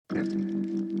On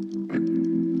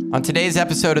today's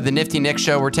episode of the Nifty Nick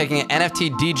Show, we're taking it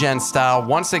NFT Degens style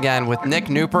once again with Nick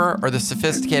Kneuper, or the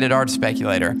sophisticated art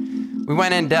speculator. We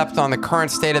went in depth on the current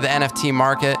state of the NFT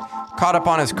market, caught up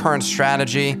on his current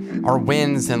strategy, our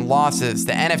wins and losses,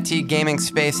 the NFT gaming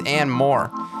space, and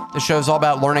more. The show is all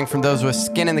about learning from those with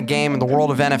skin in the game in the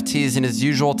world of NFTs, and as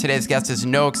usual, today's guest is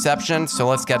no exception, so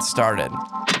let's get started.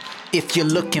 If you're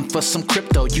looking for some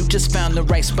crypto, you just found the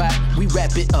right spot. We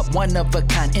wrap it up, one of a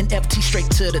kind, NFT straight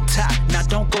to the top. Now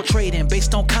don't go trading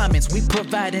based on comments we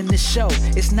provide in this show.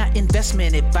 It's not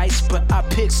investment advice, but our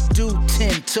picks do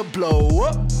tend to blow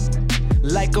up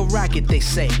like a rocket, they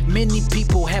say. Many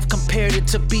people have compared it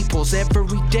to Beeples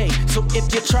every day. So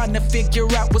if you're trying to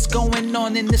figure out what's going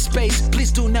on in this space,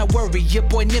 please do not worry, your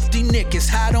boy Nifty Nick is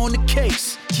hot on the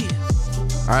case. Yeah.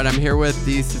 All right, I'm here with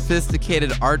the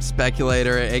sophisticated art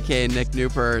speculator, aka Nick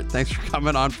Kneuper. Thanks for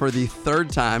coming on for the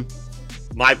third time.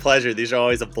 My pleasure. These are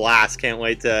always a blast. Can't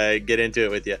wait to get into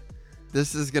it with you.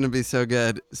 This is going to be so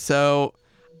good. So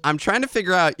I'm trying to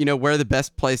figure out, where the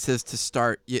best place is to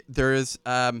start. There's,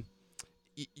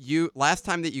 you last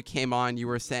time that you came on, you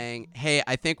were saying, hey,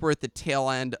 I think we're at the tail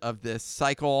end of this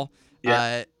cycle.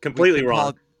 Yeah, completely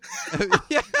wrong.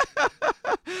 Yeah.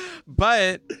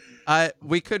 But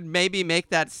we could maybe make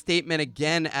that statement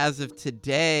again as of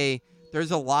today.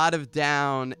 There's a lot of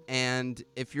down, and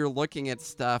if you're looking at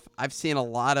stuff, I've seen a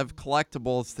lot of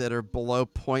collectibles that are below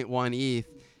 0.1 ETH,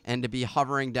 and to be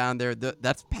hovering down there,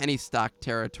 that's penny stock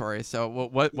territory. So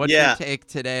what's your take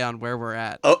today on where we're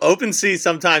at? OpenSea,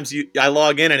 sometimes I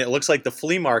log in and it looks like the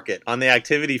flea market on the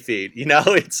activity feed.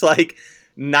 It's like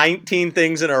 19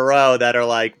 things in a row that are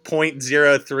like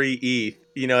 0.03 ETH.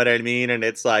 You know what I mean? And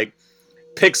it's like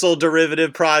pixel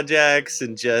derivative projects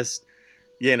and just,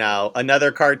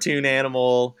 another cartoon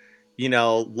animal,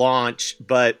 launch.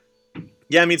 But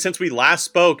yeah, I mean, since we last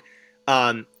spoke,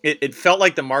 it felt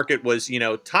like the market was,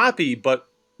 toppy. But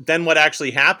then what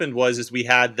actually happened is we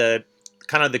had the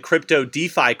kind of the crypto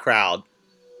DeFi crowd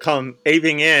come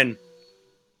aping in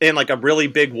like a really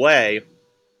big way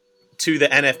to the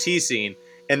NFT scene.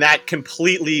 And that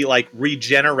completely like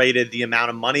regenerated the amount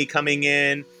of money coming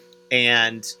in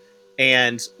and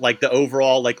like the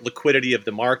overall like liquidity of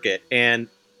the market. And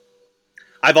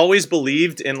I've always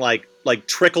believed in like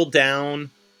trickle down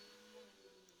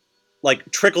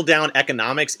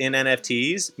economics in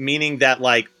NFTs, meaning that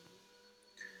like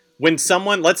when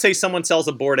let's say someone sells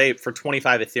a Bored Ape for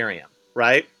 25 Ethereum,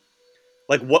 right?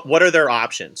 Like what are their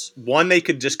options? One, they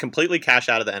could just completely cash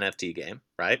out of the NFT game,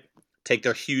 right? Take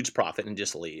their huge profit and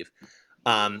just leave.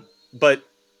 But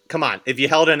come on, if you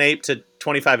held an ape to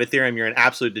 25 Ethereum, you're an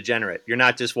absolute degenerate. You're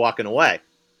not just walking away.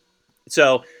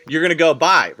 So you're going to go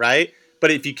buy, right? But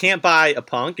if you can't buy a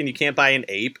punk and you can't buy an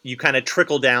ape, you kind of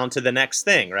trickle down to the next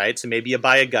thing, right? So maybe you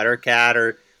buy a gutter cat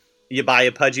or you buy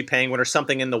a pudgy penguin or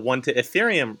something in the 1 to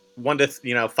 5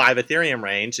 Ethereum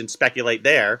range and speculate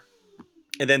there.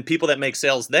 And then people that make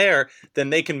sales there,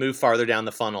 then they can move farther down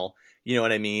the funnel, you know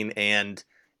what I mean? And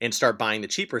start buying the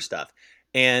cheaper stuff.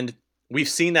 And we've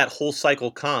seen that whole cycle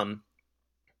come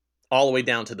all the way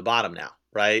down to the bottom now,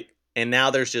 right? And now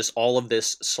there's just all of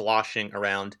this sloshing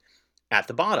around at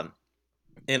the bottom.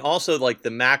 And also like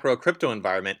the macro crypto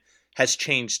environment has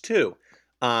changed too,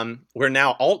 where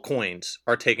now altcoins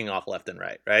are taking off left and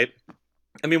right?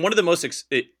 I mean, one of the most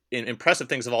impressive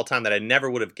things of all time that I never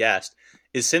would have guessed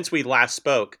is since we last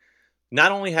spoke,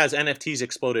 not only has NFTs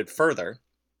exploded further,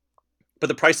 but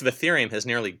the price of Ethereum has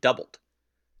nearly doubled.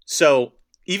 So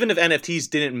even if NFTs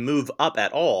didn't move up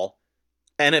at all,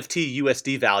 NFT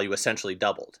USD value essentially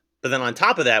doubled. But then on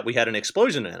top of that, we had an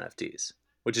explosion in NFTs,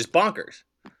 which is bonkers.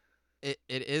 It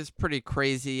is pretty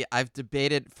crazy. I've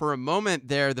debated for a moment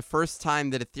there, the first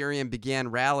time that Ethereum began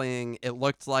rallying, it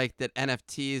looked like that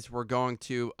NFTs were going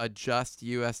to adjust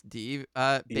USD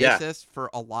basis for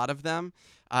a lot of them.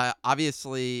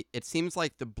 Obviously, it seems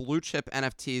like the blue chip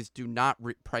NFTs do not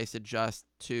price adjust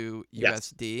to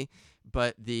USD,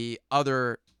 but the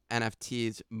other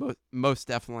NFTs most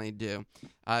definitely do,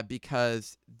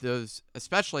 because those,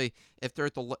 especially if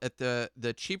they're at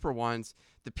the cheaper ones,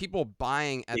 the people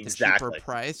buying at the cheaper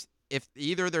price, if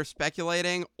either they're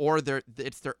speculating or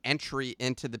it's their entry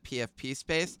into the PFP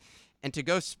space, and to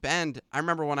go spend. I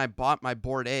remember when I bought my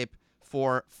Bored Ape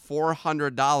for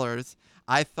 $400,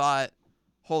 I thought,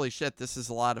 holy shit, this is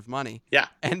a lot of money. Yeah.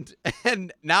 And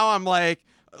now I'm like,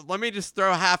 let me just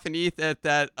throw half an ETH at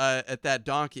that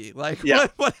donkey. Like, yeah.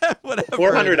 Whatever.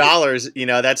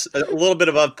 $400, that's a little bit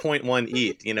above 0.1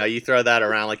 ETH. You throw that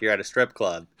around like you're at a strip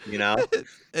club,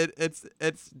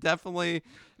 It's definitely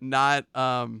not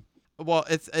Well,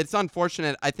 it's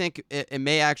unfortunate. I think it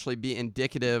may actually be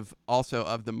indicative also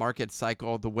of the market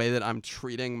cycle, the way that I'm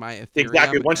treating my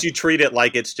Exactly. Ethereum. Once you treat it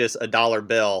like it's just a dollar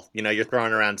bill, you're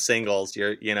throwing around singles,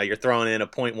 you're throwing in a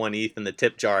point 0.1 ETH in the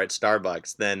tip jar at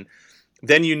Starbucks,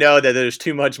 then you know that there's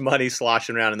too much money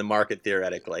sloshing around in the market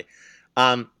theoretically.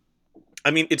 Um,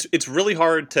 I mean, it's really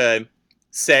hard to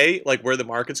say like where the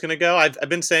market's going to go. I've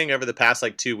been saying over the past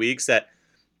like 2 weeks that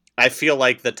I feel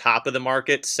like the top of the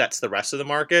market sets the rest of the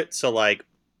market. So like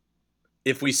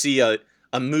if we see a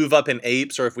move up in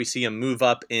apes or if we see a move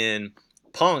up in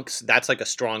punks, that's like a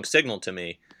strong signal to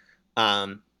me.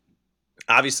 Um,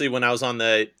 Obviously, when I was on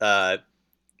the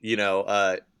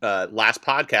last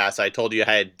podcast, I told you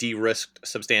I had de-risked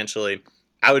substantially.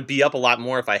 I would be up a lot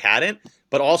more if I hadn't,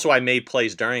 but also I made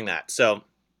plays during that. So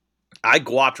I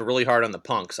guapped really hard on the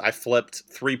punks. I flipped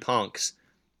 3 punks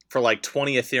for like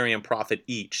 20 Ethereum profit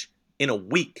each in a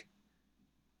week.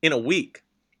 In a week.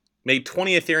 Made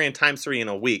 20 Ethereum times 3 in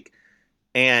a week.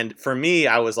 And for me,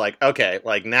 I was like, okay,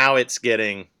 like now it's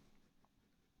getting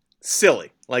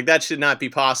silly. Like that should not be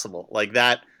possible. Like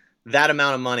that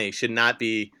amount of money should not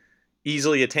be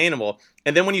easily attainable.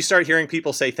 And then when you start hearing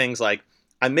people say things like,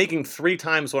 I'm making 3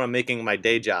 times what I'm making in my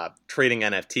day job trading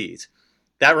NFTs.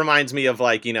 That reminds me of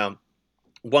like,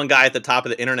 one guy at the top of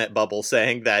the internet bubble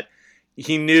saying that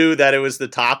he knew that it was the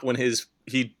top when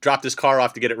he dropped his car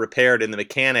off to get it repaired and the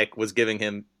mechanic was giving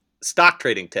him stock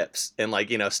trading tips and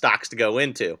like, stocks to go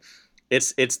into.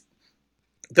 It's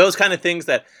those kind of things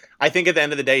that I think at the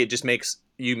end of the day, it just makes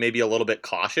you maybe a little bit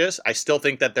cautious. I still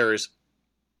think that there's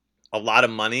a lot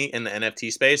of money in the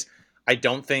NFT space. I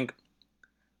don't think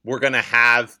we're going to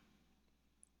have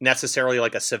necessarily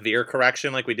like a severe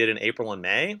correction like we did in April and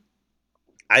May.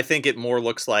 I think it more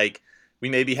looks like we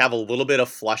maybe have a little bit of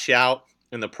flush out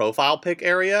in the profile pick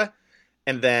area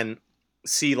and then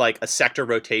see like a sector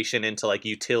rotation into like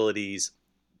utilities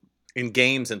in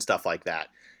games and stuff like that.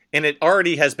 And it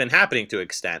already has been happening to an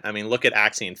extent. I mean, look at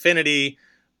Axie Infinity.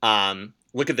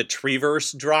 Look at the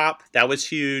Treeverse drop. That was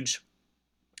huge.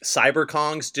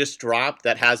 CyberKong's just dropped.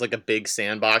 That has like a big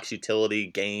sandbox utility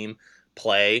game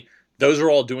play. Those are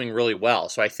all doing really well.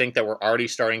 So I think that we're already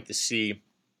starting to see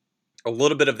a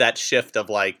little bit of that shift of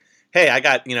like, hey, I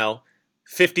got,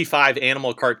 55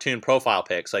 animal cartoon profile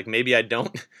pics. Like maybe I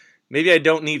don't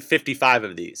need 55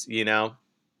 of these,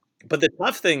 But the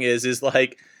tough thing is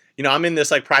like, I'm in this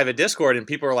like private Discord and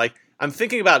people are like, I'm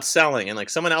thinking about selling. And like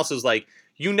someone else is like,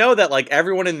 that like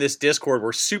everyone in this Discord,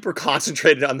 we're super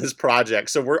concentrated on this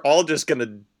project. So we're all just going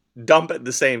to dump at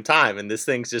the same time. And this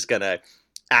thing's just going to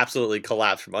absolutely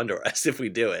collapse from under us if we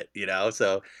do it,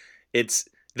 So it's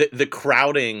the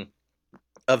crowding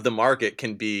of the market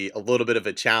can be a little bit of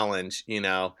a challenge,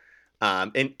 and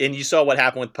you saw what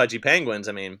happened with Pudgy Penguins.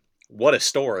 I mean, what a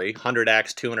story.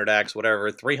 100x, 200x,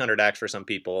 whatever, 300x for some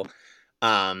people.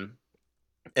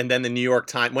 And then the New York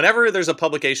Times, whenever there's a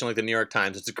publication like the New York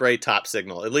Times, it's a great top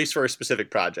signal, at least for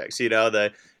specific projects.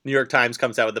 The New York Times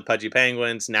comes out with the Pudgy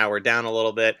Penguins. Now we're down a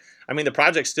little bit. I mean, the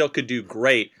project still could do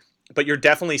great, but you're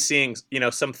definitely seeing,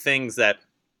 some things that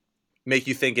make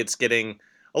you think it's getting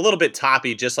a little bit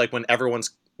toppy, just like when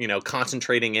everyone's,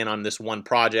 concentrating in on this one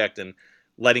project and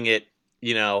letting it,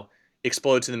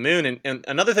 explode to the moon. And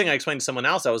another thing I explained to someone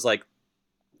else, I was like,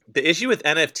 the issue with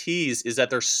NFTs is that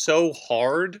they're so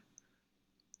hard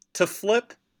to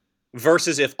flip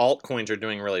versus if altcoins are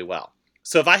doing really well.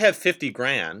 So if I have 50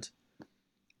 grand,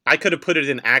 I could have put it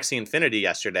in Axie Infinity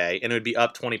yesterday and it would be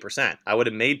up 20%. I would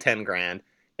have made 10 grand.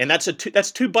 And that's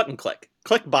two button click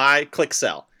buy, click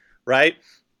sell, right?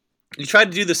 You try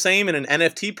to do the same in an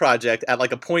NFT project at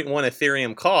like a 0.1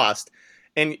 Ethereum cost.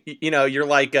 And you're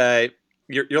like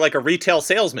you're like a retail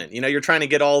salesman. You're trying to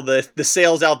get all the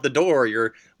sales out the door.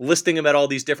 You're listing them at all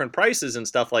these different prices and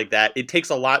stuff like that. It takes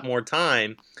a lot more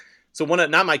time. So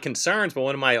not my concerns, but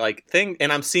one of my like thing,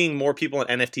 and I'm seeing more people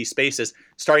in NFT spaces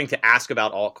starting to ask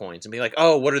about altcoins and be like,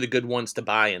 oh, what are the good ones to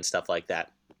buy and stuff like that.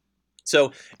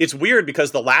 So it's weird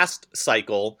because the last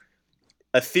cycle,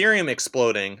 Ethereum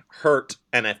exploding hurt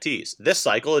NFTs. This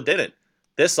cycle, it didn't.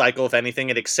 This cycle, if anything,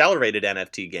 it accelerated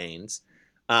NFT gains.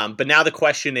 But now the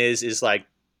question is like,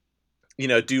 do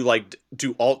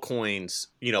altcoins,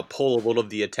 pull a little of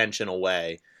the attention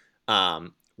away?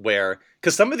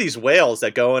 Because some of these whales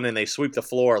that go in and they sweep the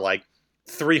floor like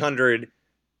 300,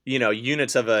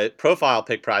 units of a profile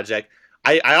pick project.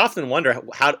 I often wonder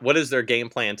what is their game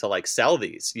plan to like sell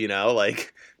these,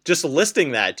 like just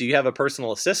listing that. Do you have a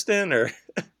personal assistant or?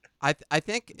 I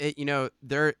think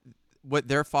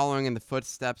they're following in the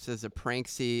footsteps as a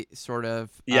pranksy sort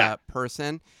of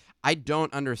person. I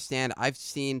don't understand. I've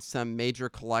seen some major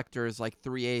collectors like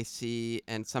 3AC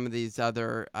and some of these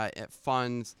other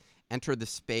funds enter the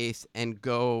space and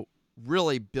go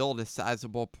really build a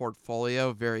sizable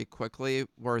portfolio very quickly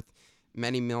worth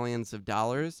many millions of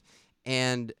dollars.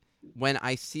 And when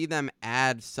I see them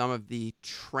add some of the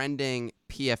trending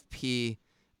PFP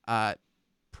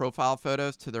profile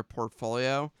photos to their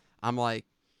portfolio, I'm like,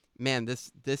 man,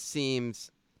 this seems,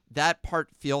 that part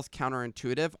feels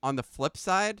counterintuitive. On the flip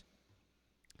side,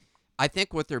 I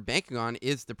think what they're banking on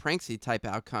is the Pranksy type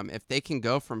outcome. If they can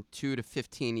go from 2 to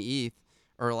 15 ETH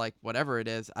or like whatever it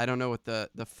is, I don't know what the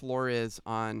floor is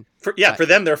on. For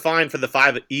them, they're fine for the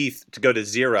 5 ETH to go to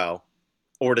 0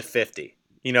 or to 50.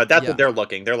 You know, that's what Yeah. they're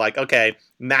looking. They're like, okay,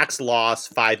 max loss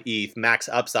 5 ETH, max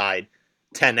upside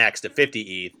 10x to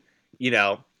 50 ETH. You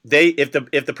know, if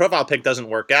the profile pick doesn't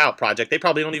work out, project, they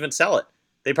probably don't even sell it.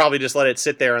 They probably just let it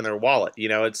sit there in their wallet. You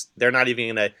know, they're not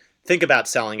even going to think about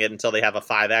selling it until they have a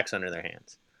 5x under their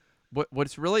hands.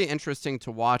 What's really interesting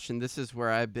to watch, and this is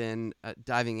where I've been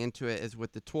diving into it, is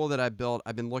with the tool that I built,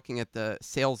 I've been looking at the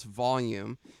sales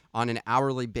volume on an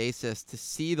hourly basis to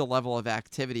see the level of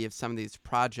activity of some of these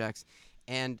projects.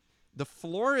 And the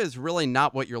floor is really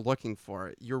not what you're looking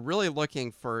for. You're really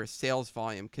looking for sales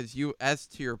volume because you, as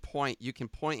to your point, you can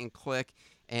point and click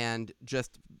and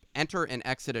just enter and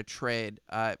exit a trade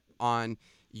on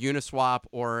Uniswap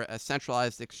or a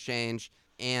centralized exchange.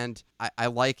 And I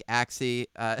like Axie.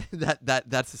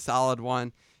 That's a solid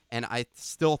one. And I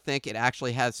still think it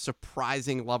actually has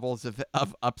surprising levels of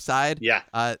upside Yeah.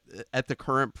 At the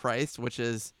current price, which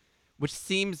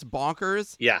seems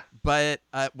bonkers. Yeah. But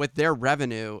with their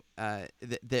revenue,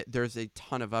 there's a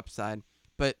ton of upside.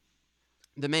 But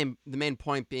the main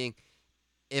point being,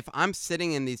 if I'm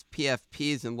sitting in these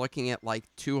PFPs and looking at like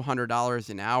 $200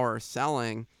 an hour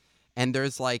selling, and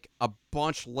there's like a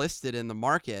bunch listed in the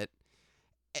market,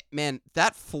 man,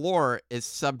 that floor is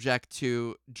subject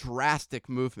to drastic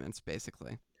movements,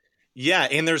 basically. Yeah,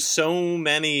 and there's so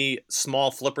many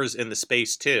small flippers in the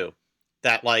space too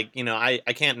that, like, you know, I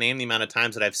can't name the amount of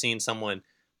times that I've seen someone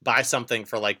buy something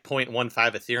for like 0.15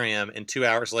 Ethereum and 2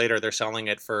 hours later they're selling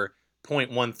it for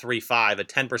 0.135, a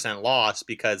 10% loss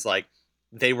because like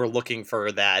they were looking for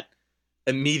that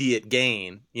immediate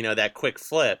gain, you know, that quick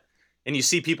flip. And you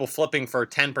see people flipping for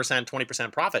 10%,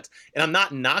 20% profits. And I'm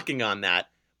not knocking on that,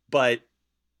 but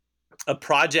a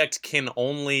project can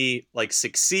only like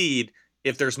succeed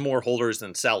if there's more holders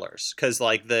than sellers. Because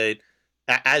like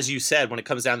as you said, when it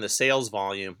comes down to sales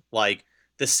volume, like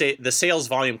the sales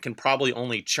volume can probably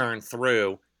only churn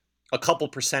through a couple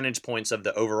percentage points of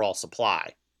the overall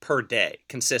supply per day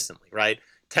consistently, right?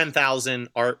 10,000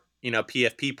 art, you know,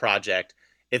 PFP project,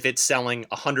 if it's selling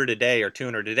 100 a day or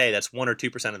 200 a day, that's 1 or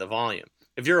 2% of the volume.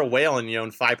 If you're a whale and you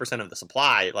own 5% of the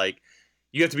supply, like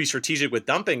you have to be strategic with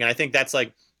dumping. And I think that's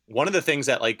like one of the things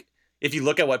that, like, if you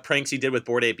look at what Pranksy did with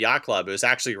Bored Ape Yacht Club, it was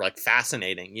actually like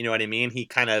fascinating. You know what I mean? He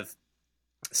kind of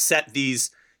set these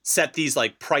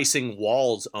like pricing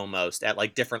walls almost at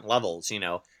like different levels, you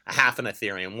know, a half an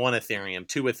Ethereum, 1 Ethereum,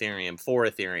 2 Ethereum, 4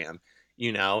 Ethereum,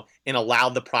 you know, and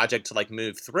allowed the project to like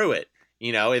move through it.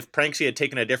 You know, if Pranksy had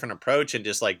taken a different approach and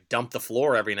just like dumped the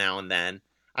floor every now and then,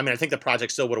 I mean, I think the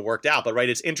project still would have worked out. But right,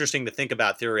 it's interesting to think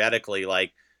about theoretically,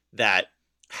 like that,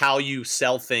 how you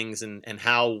sell things and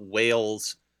how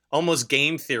whales, almost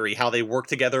game theory, how they work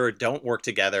together or don't work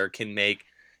together can make,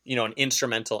 you know, an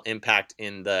instrumental impact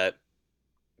in the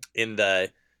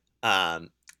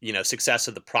you know, success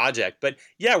of the project. But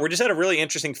yeah, we're just at a really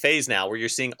interesting phase now where you're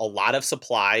seeing a lot of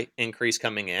supply increase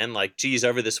coming in. Like, geez,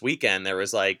 over this weekend there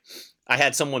was like, I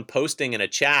had someone posting in a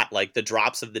chat like the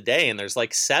drops of the day, and there's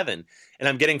like 7, and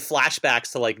I'm getting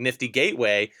flashbacks to like Nifty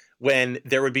Gateway when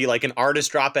there would be like an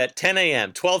artist drop at 10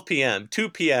 a.m., 12 p.m., 2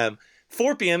 p.m.,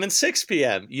 4 p.m., and 6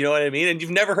 p.m. You know what I mean? And you've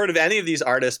never heard of any of these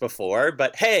artists before,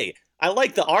 but hey, I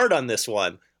like the art on this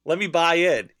one. Let me buy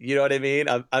in. You know what I mean?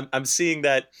 I'm seeing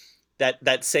that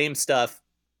same stuff,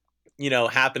 you know,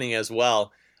 happening as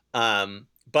well.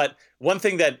 But one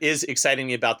thing that is exciting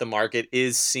me about the market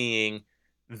is seeing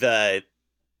at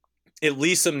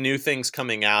least some new things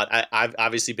coming out. I've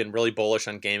obviously been really bullish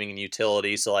on gaming and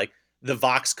utility. So like the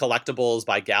Vox collectibles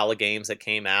by Gala Games that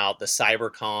came out, the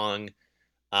CyberKong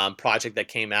project that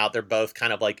came out, they're both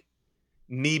kind of like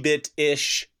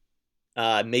Meebit-ish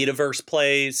metaverse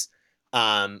plays.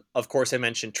 Of course, I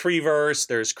mentioned Treeverse.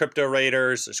 There's Crypto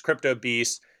Raiders. There's Crypto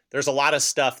Beasts. There's a lot of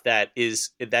stuff that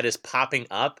is popping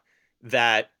up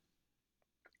that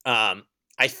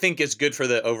I think is good for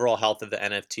the overall health of the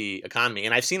NFT economy.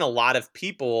 And I've seen a lot of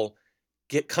people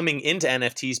coming into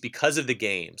NFTs because of the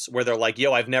games, where they're like,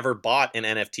 "Yo, I've never bought an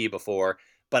NFT before,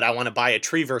 but I want to buy a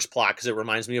Treeverse plot because it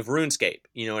reminds me of RuneScape."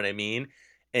 You know what I mean?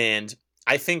 And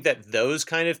I think that those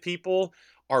kind of people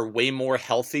are way more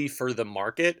healthy for the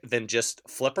market than just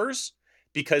flippers,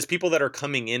 because people that are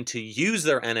coming in to use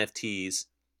their NFTs,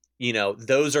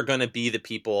 those are going to be the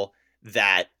people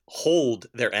that hold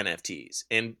their NFTs.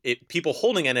 And people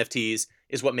holding NFTs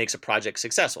is what makes a project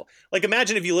successful. Like,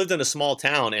 imagine if you lived in a small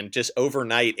town and just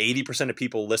overnight 80% of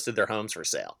people listed their homes for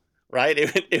sale, right?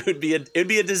 It'd be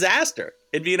a disaster.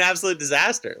 It'd be an absolute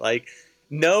disaster. Like,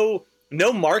 no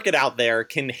market out there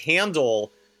can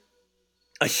handle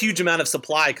a huge amount of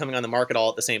supply coming on the market all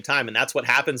at the same time. And that's what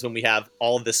happens when we have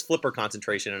all of this flipper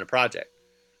concentration in a project.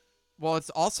 Well, it's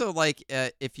also like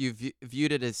if you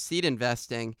viewed it as seed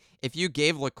investing, if you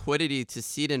gave liquidity to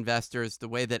seed investors the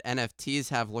way that NFTs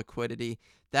have liquidity,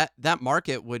 that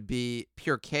market would be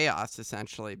pure chaos,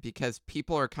 essentially, because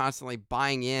people are constantly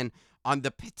buying in on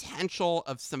the potential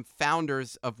of some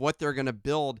founders of what they're going to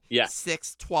build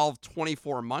 6, 12,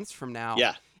 24 months from now.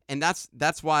 Yeah. And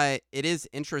that's why it is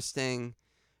interesting.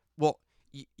 Well,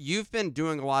 you've been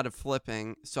doing a lot of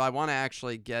flipping, so I want to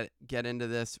actually get into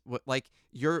this. Like,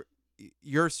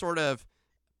 you're sort of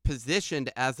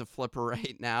positioned as a flipper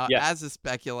right now, as a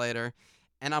speculator,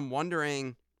 and I'm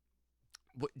wondering,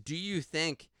 do you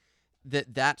think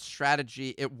that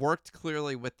strategy, it worked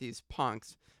clearly with these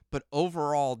punks, but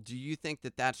overall, do you think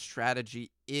that strategy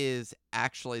is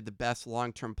actually the best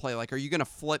long-term play? Like, are you going to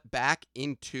flip back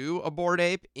into a Bored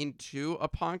Ape, into a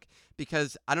punk?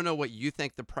 Because I don't know what you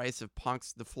think the price of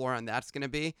punks, the floor on that's going to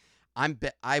be.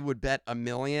 I would bet $1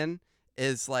 million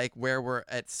is like where we're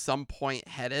at some point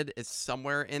headed, is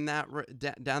somewhere in that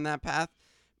down that path.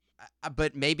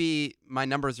 But maybe my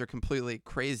numbers are completely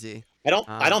crazy. I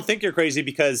don't think you're crazy,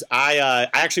 because I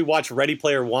actually watched Ready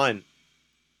Player One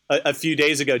a few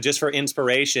days ago just for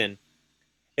inspiration,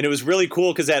 and it was really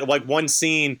cool because at like one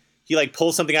scene he like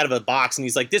pulls something out of a box and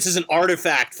he's like, "This is an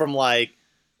artifact from like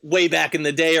way back in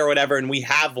the day or whatever," and we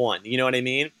have one. You know what I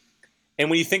mean? And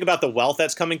when you think about the wealth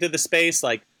that's coming to the space,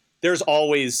 like, there's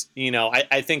always,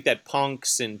 I think that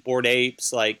punks and Bored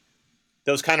Apes, like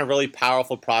those kind of really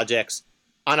powerful projects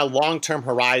on a long-term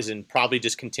horizon, probably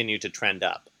just continue to trend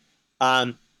up.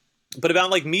 But about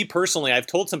like me personally, I've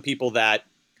told some people that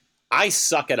I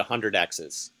suck at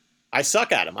 100Xs. I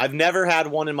suck at them. I've never had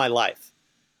one in my life.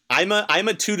 I'm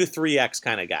a 2 to 3X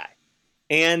kind of guy.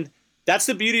 And that's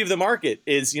the beauty of the market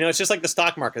is, it's just like the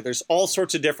stock market. There's all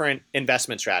sorts of different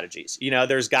investment strategies.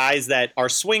 There's guys that are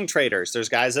swing traders. There's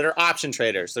guys that are option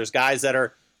traders. There's guys that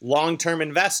are long-term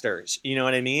investors. You know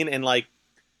what I mean? And like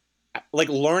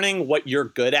learning what you're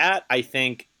good at, I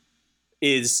think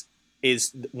is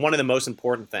one of the most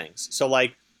important things. So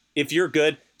like, if you're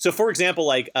good, so for example,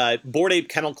 like Bored Ape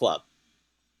Kennel Club,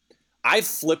 I've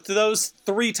flipped those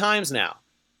 3 times now.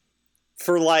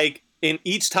 For like, in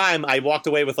each time I walked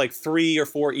away with like 3 or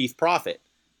 4 ETH profit.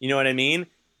 You know what I mean?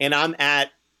 And I'm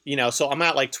at, so I'm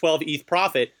at like 12 ETH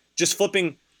profit just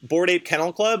flipping Bored Ape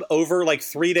Kennel Club over like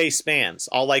 3-day spans.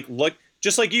 I'll like look,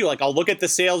 just like you, like I'll look at the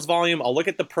sales volume, I'll look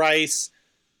at the price.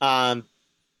 I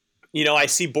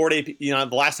see Bored Ape, the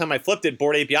last time I flipped it,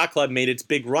 Bored Ape Yacht Club made its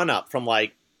big run up from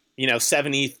like,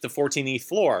 7 ETH to 14 ETH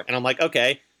floor. And I'm like,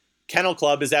 okay, Kennel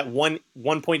Club is at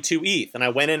 1.2 ETH. And I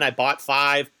went in, I bought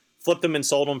 5, flipped them and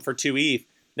sold them for 2 ETH.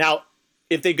 Now,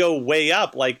 if they go way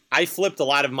up, like I flipped a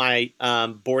lot of my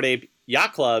Bored Ape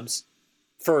Yacht Clubs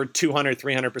for 200,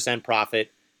 300%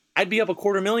 profit. I'd be up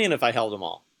 $250,000 if I held them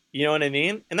all. You know what I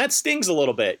mean? And that stings a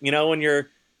little bit, when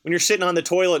you're sitting on the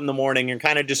toilet in the morning, you're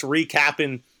kind of just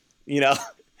recapping,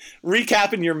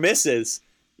 recapping your misses.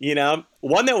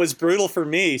 One that was brutal for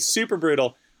me, super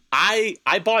brutal. I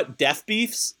bought Death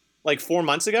Beefs like 4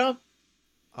 months ago.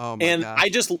 Oh my and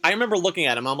gosh. I remember looking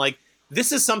at them. I'm like,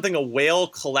 this is something a whale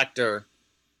collector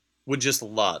would just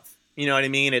love. You know what I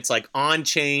mean? It's like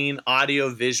on-chain, audio,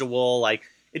 visual. Like,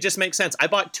 it just makes sense. I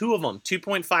bought 2 of them,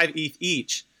 2.5 ETH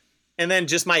each. And then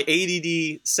just my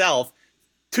ADD self,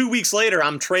 2 weeks later,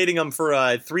 I'm trading them for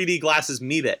a 3D Glasses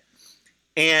Meebit.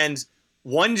 And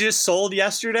one just sold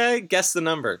yesterday. Guess the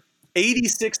number.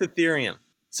 86 Ethereum.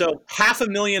 So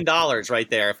 $500,000 right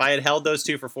there. If I had held those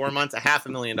 2 for 4 months,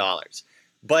 $500,000.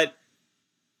 But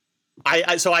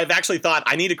so I've actually thought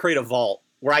I need to create a vault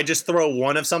where I just throw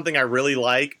one of something I really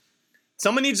like.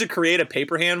 Someone needs to create a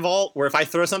paper hand vault where if I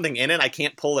throw something in it, I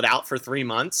can't pull it out for 3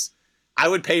 months. I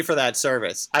would pay for that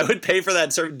service. I would pay for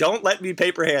that service. Don't let me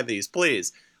paper hand these,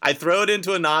 please. I throw it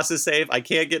into a NASA safe. I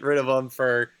can't get rid of them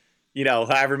for,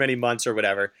 however many months or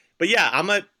whatever. But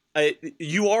yeah,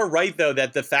 you are right though,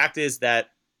 that the fact is that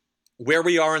where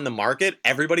we are in the market,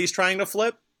 everybody's trying to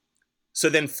flip. So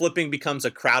then flipping becomes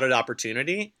a crowded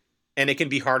opportunity and it can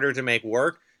be harder to make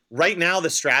work. Right now, the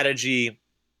strategy,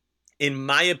 in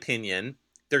my opinion,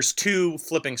 there's 2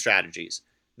 flipping strategies.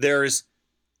 There's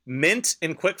mint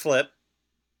and quick flip.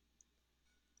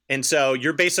 And so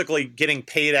you're basically getting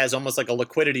paid as almost like a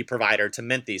liquidity provider to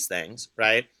mint these things,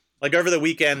 right? Like over the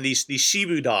weekend, these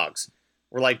Shibu dogs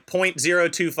were like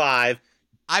 0.025.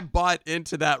 I bought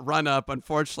into that run up.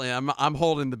 Unfortunately, I'm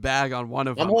holding the bag on one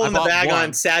of I'm them. I holding the bought bag one.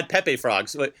 on sad Pepe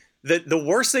frogs. But the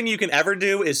worst thing you can ever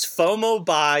do is FOMO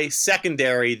buy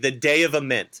secondary the day of a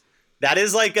mint. That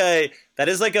is like a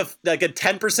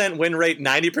 10% win rate,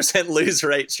 90% lose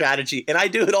rate strategy, and I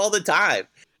do it all the time.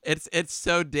 It's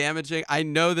so damaging. I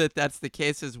know that that's the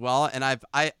case as well. And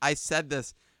I said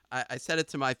this. I said it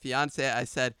to my fiance. I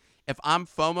said, if I'm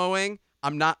FOMOing,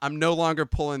 I'm no longer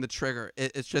pulling the trigger.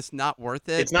 It's just not worth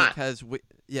it. It's not.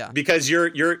 Because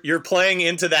you're playing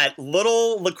into that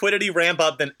little liquidity ramp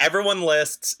up, then everyone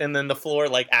lists, and then the floor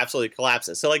like absolutely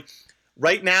collapses. So like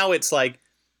right now it's like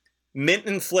mint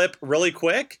and flip really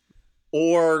quick,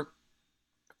 or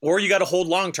you got to hold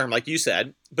long term, like you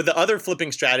said. But the other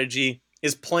flipping strategy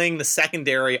is playing the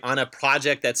secondary on a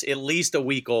project that's at least a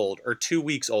week old or 2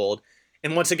 weeks old.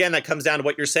 And once again, that comes down to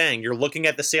what you're saying. You're looking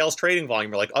at the sales trading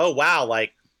volume. You're like, oh, wow,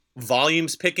 like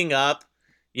volume's picking up.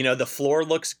 You know, the floor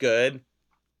looks good.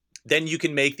 Then you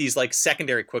can make these like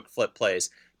secondary quick flip plays.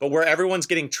 But where everyone's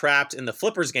getting trapped in the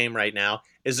flippers game right now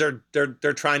is they're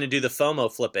trying to do the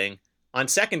FOMO flipping on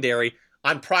secondary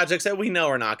on projects that we know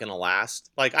are not going to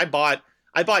last. Like I bought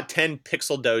 10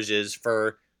 pixel doges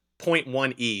for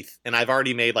 0.1 ETH, and I've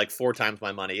already made like 4 times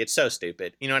my money. It's so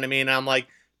stupid. You know what I mean? And I'm like,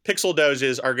 pixel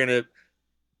doges are going to,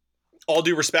 all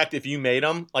due respect, if you made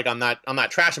them, like I'm not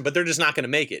trashing, but they're just not going to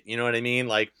make it. You know what I mean?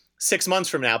 Like 6 months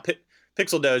from now,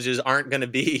 pixel doges aren't going to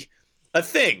be a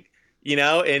thing, you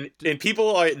know? And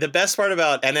people are, the best part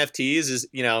about NFTs is,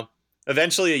 you know,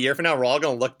 eventually a year from now, we're all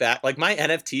going to look back, like my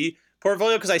NFT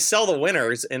portfolio, because I sell the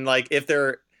winners, and like if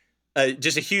they're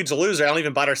just a huge loser, I don't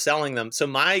even bother selling them. So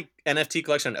my NFT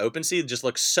collection on OpenSea just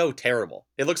looks so terrible.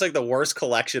 It looks like the worst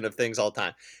collection of things all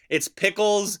time. It's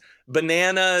pickles,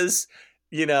 bananas,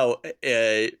 you know,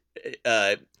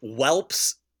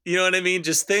 whelps, you know what I mean?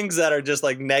 Just things that are just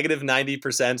like negative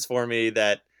 90% for me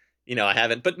that, you know, I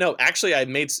haven't. But no, actually, I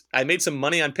made some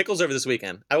money on pickles over this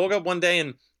weekend. I woke up one day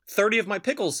and 30 of my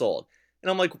pickles sold.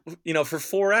 And I'm like, you know, for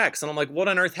 4x. And I'm like, what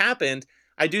on earth happened?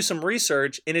 I do some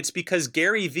research, and it's because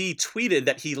Gary Vee tweeted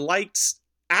that he liked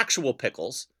actual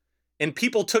pickles, and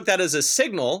people took that as a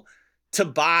signal to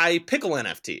buy pickle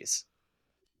NFTs.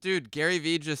 Dude, Gary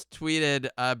Vee just tweeted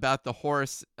about the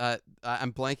horse.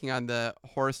 I'm blanking on the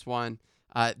horse one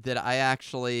that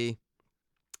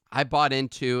I bought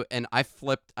into, and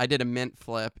I did a mint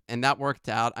flip, and that worked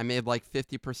out. I made like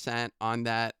 50% on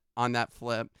that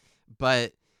flip,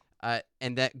 but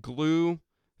and that glue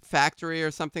factory or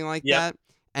something like that.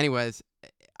 Anyways,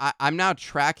 I'm now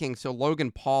tracking. So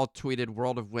Logan Paul tweeted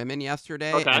World of Women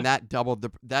yesterday, and that doubled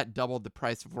the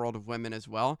price of World of Women as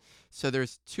well. So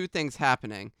there's 2 things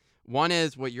happening. One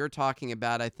is what you're talking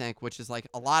about, I think, which is like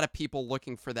a lot of people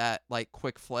looking for that like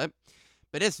quick flip,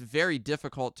 but it's very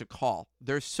difficult to call.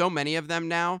 There's so many of them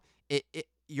now.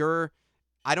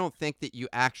 I don't think that you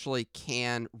actually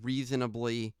can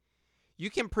reasonably. You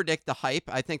can predict the hype.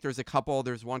 I think there's a couple.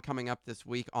 There's one coming up this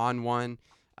week on one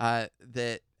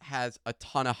that has a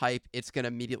ton of hype. It's going to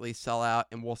immediately sell out,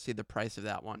 and we'll see the price of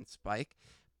that one spike.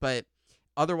 But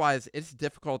otherwise, it's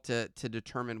difficult to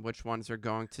determine which ones are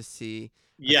going to see.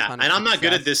 Yeah, and I'm not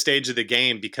good at this stage of the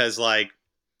game because, like,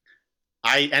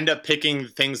 I end up picking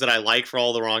things that I like for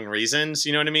all the wrong reasons.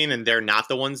 You know what I mean? And they're not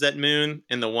the ones that moon,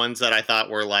 and the ones that I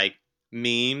thought were like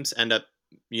memes end up,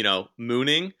 you know,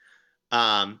 mooning.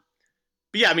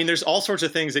 But yeah, I mean, there's all sorts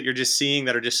of things that you're just seeing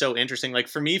that are just so interesting. Like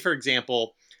for me, for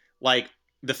example, like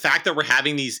the fact that we're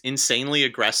having these insanely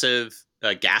aggressive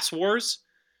gas wars,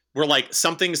 where like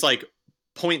something's like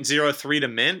 0.03 to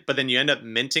mint, but then you end up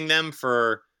minting them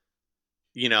for,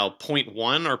 you know,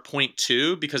 0.1 or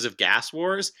 0.2 because of gas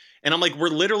wars. And I'm like, we're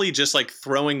literally just like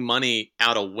throwing money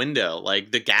out a window.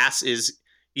 Like the gas is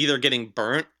either getting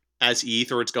burnt as ETH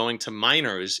or it's going to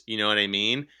miners. You know what I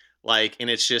mean? Like, and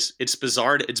it's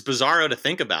bizarre. It's bizarro to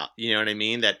think about, you know what I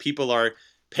mean? That people are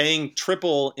paying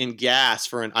triple in gas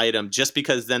for an item just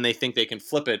because then they think they can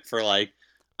flip it for like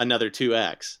another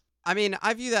 2x. I mean,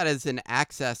 I view that as an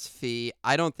access fee.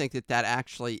 I don't think that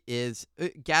actually is.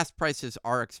 Gas prices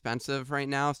are expensive right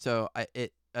now, so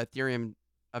Ethereum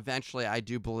eventually, I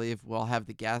do believe, will have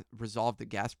resolve the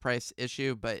gas price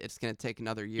issue, but it's going to take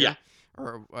another year.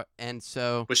 Yeah. And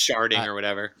so with sharding or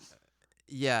whatever.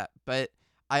 Yeah, but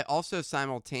I also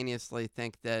simultaneously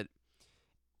think that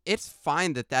it's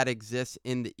fine that exists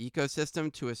in the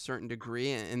ecosystem to a certain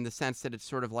degree, in the sense that it's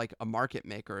sort of like a market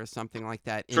maker or something like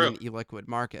that in an illiquid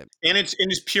market. And it's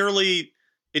purely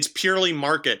it's purely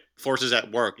market forces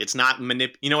at work. It's not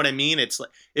you know what I mean? It's like,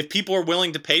 if people are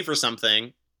willing to pay for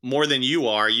something more than you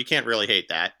are, you can't really hate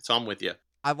that. So I'm with you.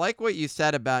 I like what you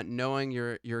said about knowing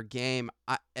your game.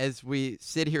 As we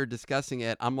sit here discussing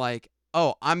it, I'm like,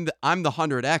 oh, I'm the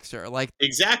 100xer. Like,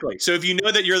 Exactly. So if you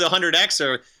know that you're the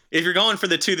 100xer, if you're going for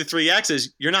the 2 to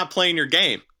 3x's, you're not playing your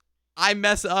game. I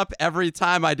mess up every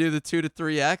time I do the 2 to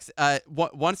 3x.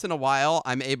 Once in a while,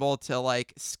 I'm able to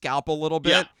like scalp a little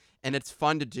bit, Yeah. and it's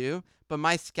fun to do. But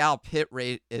my scalp hit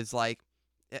rate is like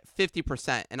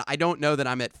 50%, and I don't know that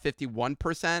I'm at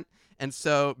 51%. And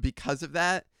so because of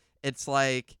that, it's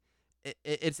like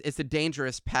it's a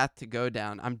dangerous path to go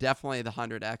down. I'm definitely the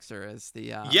 100xer as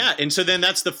the Yeah, and so then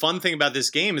that's the fun thing about this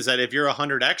game is that if you're a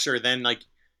 100xer, then like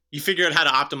you figure out how to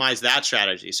optimize that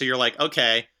strategy. So you're like,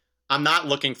 okay, I'm not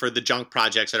looking for the junk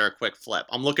projects that are a quick flip.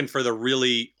 I'm looking for the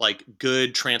really like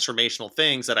good transformational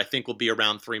things that I think will be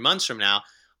around 3 months from now.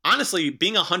 Honestly,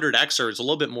 being a 100xer is a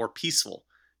little bit more peaceful.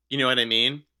 You know what I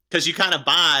mean? Because you kind of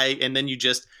buy and then you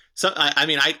just. So I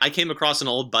mean, I came across an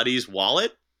old buddy's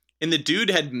wallet, and the dude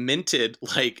had minted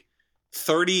like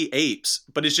 30 apes,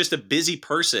 but is just a busy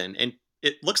person. And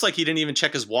it looks like he didn't even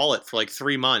check his wallet for like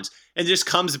 3 months and just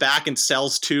comes back and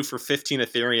sells 2 for 15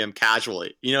 Ethereum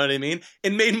casually. You know what I mean?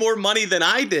 And made more money than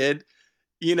I did,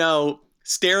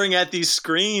 staring at these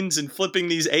screens and flipping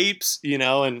these apes,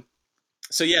 and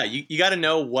so yeah, you got to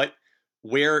know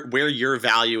where your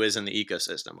value is in the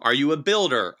ecosystem. Are you a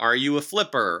builder? Are you a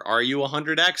flipper? Are you a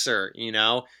 100xer?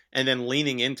 And then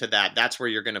leaning into that, that's where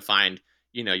you're going to find,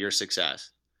 your success.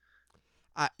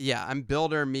 Yeah, I'm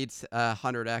builder meets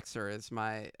 100xer is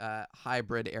my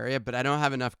hybrid area, but I don't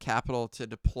have enough capital to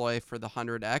deploy for the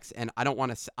 100x, and I don't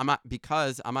want to. I'm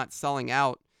not selling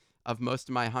out of most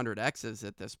of my 100x's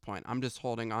at this point. I'm just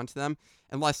holding on to them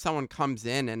unless someone comes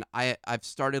in, and I've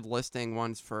started listing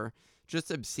ones for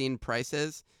just obscene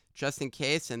prices just in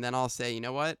case, and then I'll say, you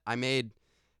know what, I made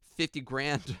 50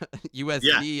 grand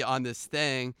USD on this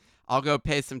thing. I'll go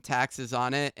pay some taxes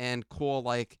on it, and cool,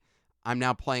 like. I'm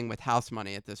now playing with house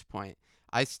money at this point.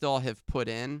 I still have put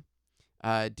in,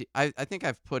 I think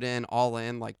I've put in all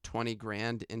in like 20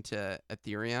 grand into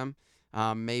Ethereum,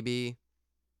 maybe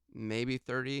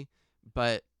 30,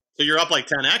 but. So you're up like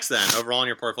 10x then overall in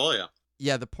your portfolio.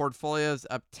 Yeah, the portfolio's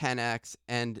up 10x,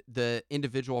 and the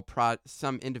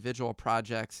some individual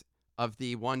projects of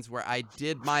the ones where I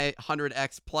did my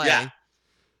 100x play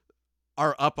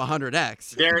are up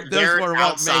 100x. They're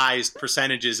outsized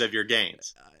percentages of your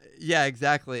gains. Yeah,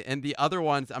 exactly. And the other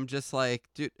ones, I'm just like,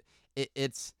 dude,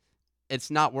 it's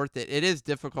not worth it. It is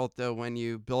difficult though when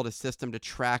you build a system to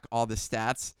track all the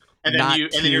stats, and then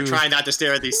you're trying not to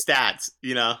stare at these stats,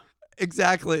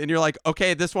 Exactly. And you're like,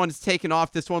 okay, this one's taken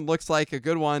off. This one looks like a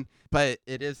good one, but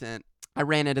it isn't. I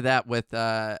ran into that with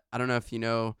I don't know if you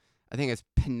know. I think it's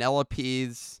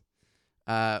Penelope's.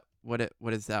 What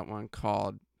is that one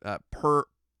called?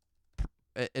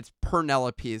 It's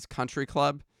Penelope's Country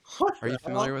Club. Are you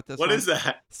familiar with this one? What is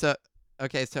that? So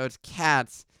it's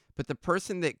cats, but the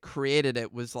person that created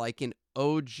it was like an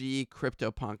OG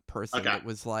CryptoPunk person. Okay. It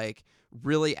was like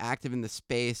really active in the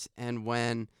space, and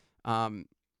when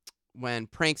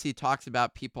Pranksy talks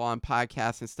about people on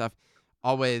podcasts and stuff,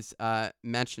 always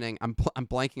mentioning, I'm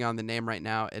blanking on the name right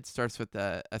now. It starts with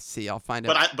a C. I'll find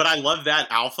it. But I love that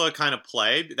alpha kind of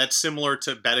play. That's similar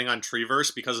to betting on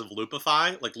Treeverse because of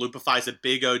Loopify. Like Loopify's a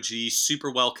big OG, super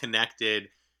well connected.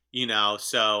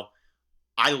 So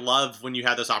I love when you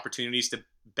have those opportunities to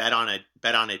bet on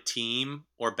a team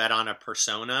or bet on a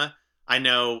persona. I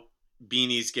know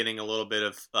Beanie's getting a little bit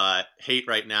of hate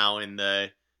right now in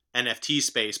the NFT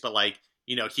space, but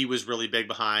he was really big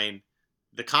behind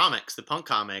the comics, the punk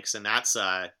comics, and that's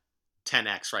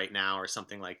 10x right now or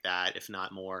something like that, if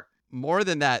not more. More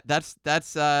than that. That's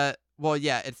well,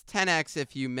 yeah, it's 10x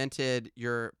if you minted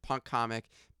your punk comic,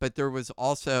 but there was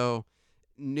also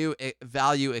new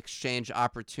value exchange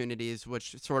opportunities,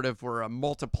 which sort of were a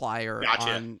multiplier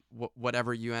on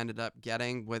whatever you ended up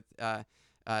getting with the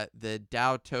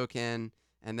DAO token.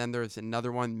 And then there's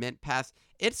another one, Mint Pass.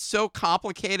 It's so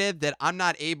complicated that I'm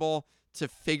not able to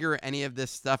figure any of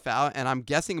this stuff out. And I'm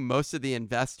guessing most of the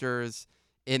investors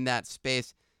in that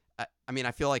space, I mean,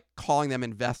 I feel like calling them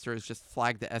investors just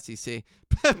flagged the SEC.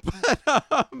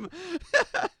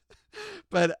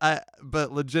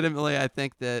 But legitimately, I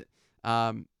think that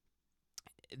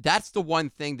that's the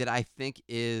one thing that I think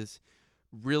is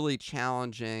really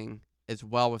challenging as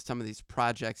well with some of these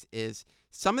projects is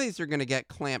some of these are going to get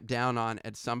clamped down on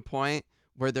at some point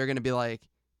where they're going to be like,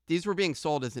 these were being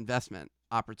sold as investment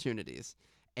opportunities.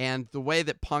 And the way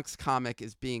that Punk's comic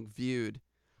is being viewed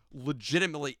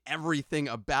legitimately everything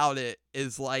about it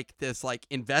is like this like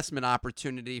investment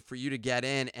opportunity for you to get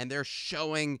in, and they're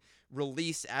showing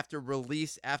release after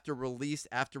release after release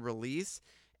after release,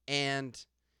 and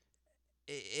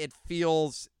it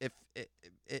feels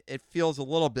it feels a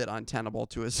little bit untenable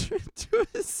to a to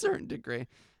a certain degree.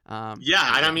 Yeah,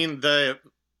 and I Yeah. mean the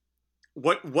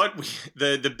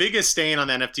biggest stain on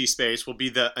the NFT space will be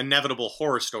the inevitable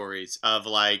horror stories of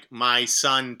like my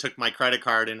son took my credit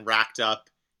card and racked up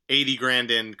 80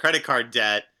 grand in credit card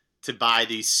debt to buy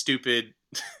these stupid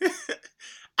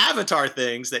avatar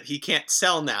things that he can't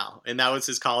sell now, and that was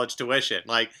his college tuition.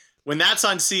 Like when that's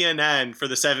on CNN for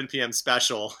the 7 p.m.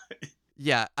 special.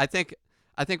 Yeah, I think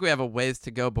we have a ways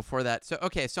to go before that. So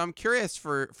okay, so I'm curious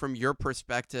from your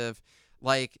perspective,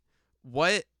 like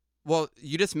what well,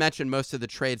 you just mentioned most of the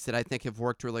trades that I think have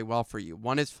worked really well for you.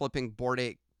 One is flipping Bored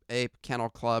Ape Kennel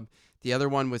Club. The other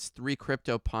one was 3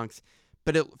 CryptoPunks.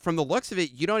 But from the looks of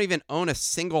it, you don't even own a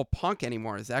single punk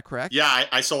anymore. Is that correct? Yeah,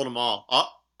 I sold them all.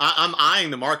 I'm eyeing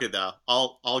the market though.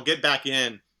 I'll get back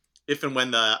in if and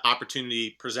when the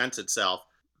opportunity presents itself.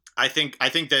 I think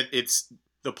that it's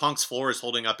the punk's floor is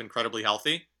holding up incredibly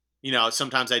healthy. You know,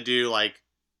 sometimes I do like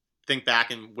think back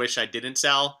and wish I didn't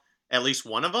sell at least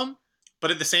one of them,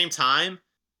 but at the same time,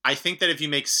 I think that if you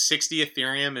make 60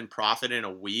 Ethereum in profit in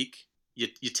a week, you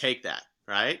take that,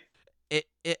 right?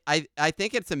 I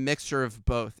think it's a mixture of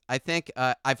both. I think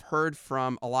I've heard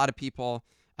from a lot of people.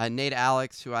 Nate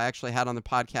Alex, who I actually had on the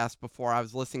podcast before, I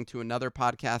was listening to another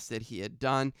podcast that he had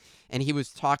done, and he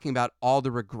was talking about all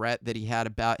the regret that he had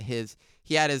about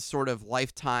he had his sort of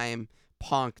lifetime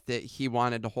punk that he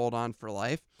wanted to hold on for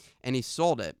life, and he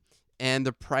sold it. And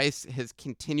the price has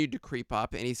continued to creep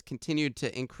up, and he's continued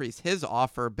to increase his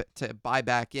offer to buy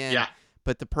back in, Yeah,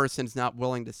 but the person's not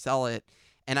willing to sell it.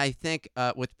 And I think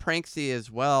with Pranksy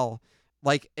as well,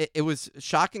 like it was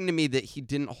shocking to me that he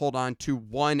didn't hold on to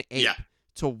one ape, yeah,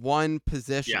 to one yeah.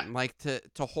 position, like to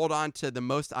hold on to the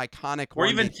most iconic Or one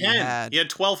even that he 10. had. He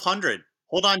had 1,200.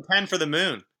 Hold on 10 for the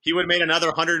moon. He would have made another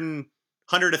 100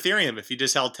 Ethereum if he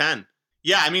just held 10.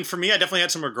 Yeah, I mean, for me, I definitely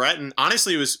had some regret. And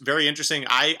honestly, it was very interesting.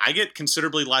 I get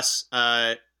considerably less,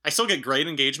 I still get great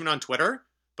engagement on Twitter,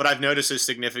 but I've noticed a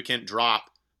significant drop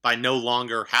by no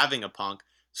longer having a punk.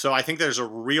 So I think there's a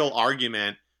real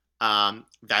argument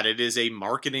that it is a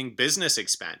marketing business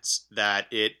expense, that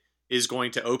it is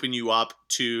going to open you up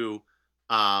to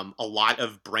a lot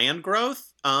of brand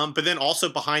growth, but then also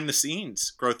behind the scenes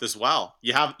growth as well.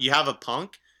 You have a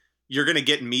punk, you're going to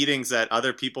get meetings that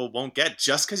other people won't get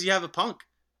just because you have a punk.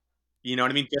 You know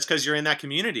what I mean? Just because you're in that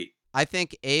community. I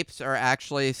think apes are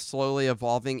actually slowly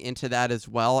evolving into that as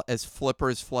well, as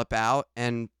flippers flip out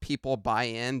and people buy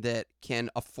in that can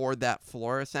afford that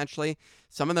floor, essentially.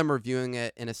 Some of them are viewing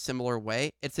it in a similar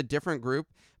way. It's a different group,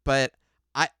 but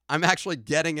I'm actually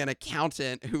getting an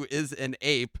accountant who is an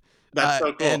ape. That's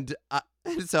so cool. And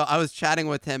so I was chatting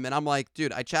with him, and I'm like,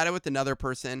 dude, I chatted with another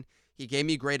person. He gave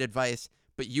me great advice,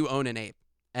 but you own an ape.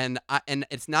 And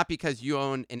it's not because you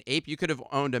own an ape. You could have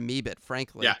owned a Meebit,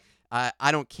 frankly. Yeah.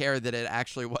 I don't care that it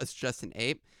actually was just an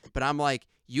ape, but I'm like,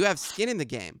 you have skin in the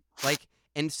game. Like,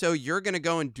 and so you're going to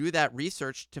go and do that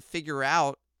research to figure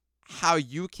out how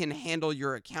you can handle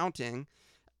your accounting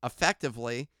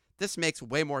effectively. This makes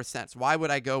way more sense. Why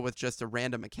would I go with just a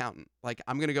random accountant? Like,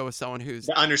 I'm going to go with someone who's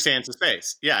That understands the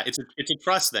space. Yeah, it's a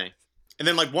trust thing. And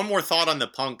then like one more thought on the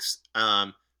punks,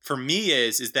 for me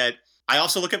is that I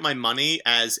also look at my money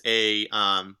as a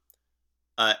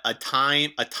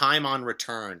time on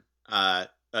return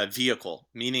a vehicle,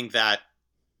 meaning that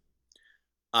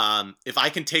if I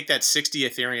can take that 60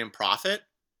 Ethereum profit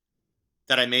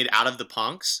that I made out of the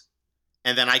punks,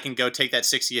 and then I can go take that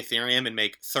 60 Ethereum and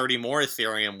make 30 more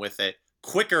Ethereum with it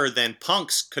quicker than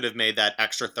punks could have made that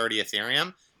extra 30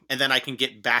 Ethereum, and then I can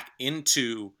get back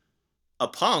into a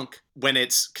punk when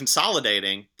it's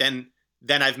consolidating, then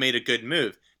I've made a good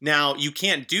move. Now, you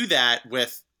can't do that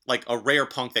with like a rare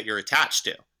punk that you're attached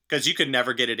to, because you could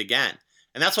never get it again.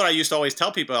 And that's what I used to always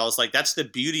tell people. I was like, that's the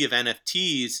beauty of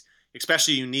NFTs,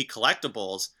 especially unique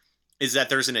collectibles, is that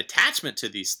there's an attachment to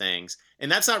these things.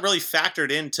 And that's not really factored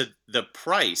into the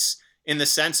price, in the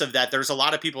sense of that there's a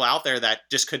lot of people out there that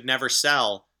just could never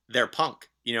sell their punk.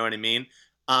 You know what I mean?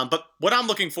 But what I'm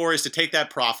looking for is to take that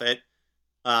profit,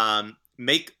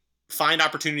 find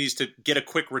opportunities to get a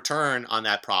quick return on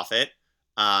that profit.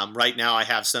 Right now, I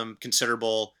have some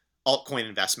considerable altcoin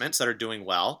investments that are doing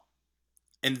well.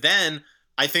 And then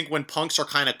I think when punks are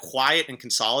kind of quiet and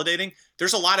consolidating,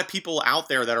 there's a lot of people out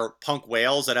there that are punk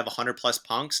whales that have 100 plus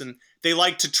punks, and they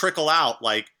like to trickle out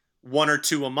like one or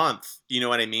two a month. You know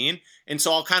what I mean? And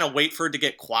so I'll kind of wait for it to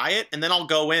get quiet, and then I'll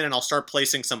go in and I'll start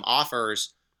placing some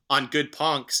offers on good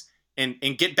punks and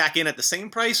get back in at the same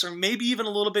price, or maybe even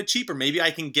a little bit cheaper. Maybe I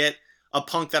can get a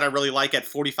punk that I really like at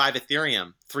 45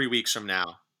 Ethereum 3 weeks from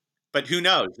now. But who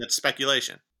knows? That's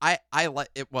speculation. I like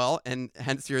it well, and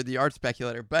hence you're the art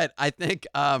speculator. But I think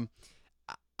I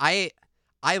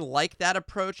I like that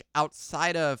approach.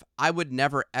 Outside of, I would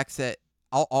never exit.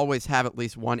 I'll always have at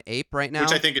least one ape right now,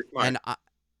 Which I think is smart.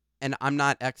 and I'm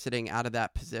not exiting out of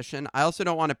that position. I also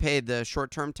don't want to pay the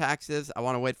short-term taxes. I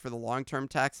want to wait for the long-term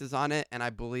taxes on it, and I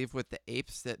believe with the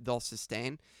apes that they'll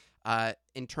sustain.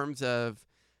 In terms of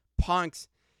punks,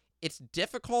 it's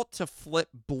difficult to flip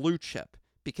blue chip,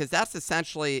 because that's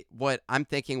essentially what I'm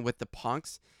thinking with the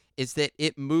punks, is that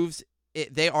it moves.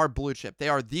 They are blue chip. They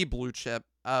are the blue chip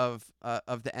of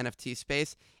the NFT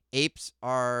space. Apes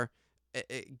are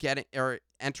getting or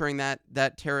entering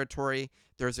that territory.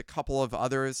 There's a couple of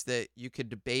others that you could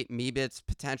debate. Meebits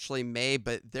potentially may,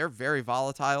 but they're very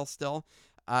volatile still.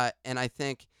 And I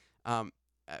think,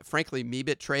 frankly,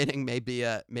 Meebit trading may be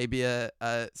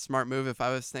a smart move if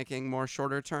I was thinking more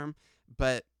shorter term.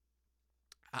 But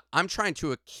I'm trying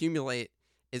to accumulate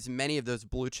as many of those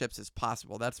blue chips as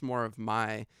possible. That's more of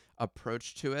my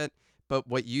approach to it. But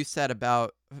what you said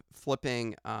about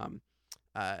flipping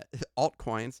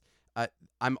altcoins,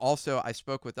 I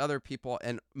spoke with other people,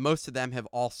 and most of them have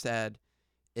all said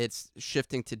it's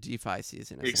shifting to DeFi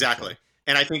season. Exactly.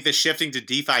 And I think the shifting to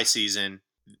DeFi season,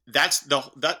 that's the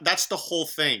whole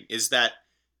thing, is that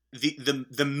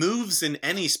the moves in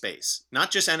any space,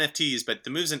 not just NFTs, but the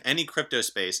moves in any crypto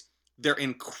space, they're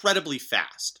incredibly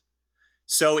fast.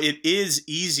 So it is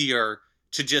easier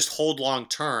to just hold long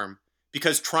term,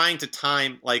 because trying to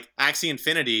time, like Axie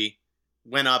Infinity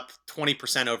went up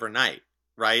 20% overnight,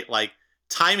 right? Like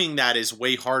timing that is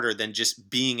way harder than just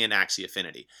being in Axie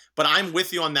Infinity. But I'm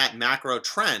with you on that macro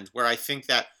trend, where I think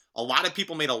that a lot of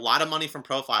people made a lot of money from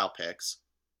profile pics,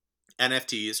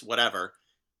 NFTs, whatever.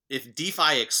 If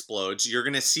DeFi explodes, you're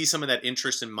going to see some of that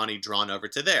interest and money drawn over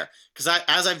to there. Because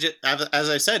as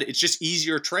I said, it's just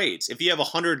easier trades. If you have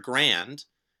 100 grand,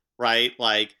 right?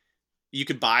 Like you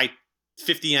could buy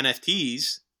 50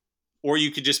 NFTs, or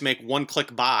you could just make one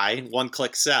click buy, one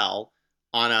click sell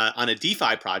on a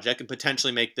DeFi project and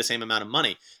potentially make the same amount of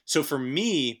money. So for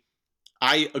me,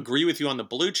 I agree with you on the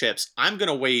blue chips. I'm going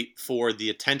to wait for the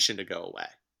attention to go away.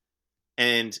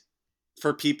 And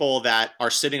for people that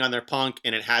are sitting on their punk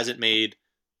and it hasn't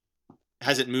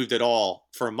moved at all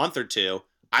for a month or two,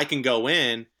 I can go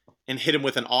in and hit them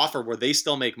with an offer where they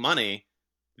still make money.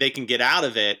 They can get out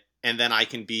of it, and then I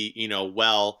can be,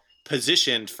 well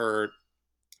positioned for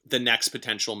the next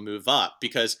potential move up.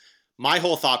 Because my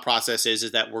whole thought process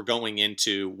is that we're going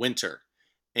into winter,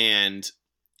 and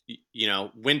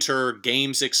winter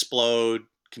games explode,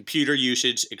 computer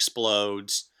usage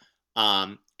explodes,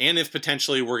 and if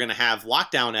potentially we're going to have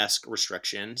lockdown-esque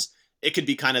restrictions, it could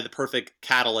be kind of the perfect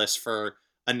catalyst for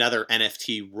another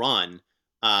NFT run.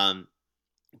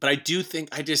 But I do think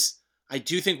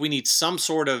we need some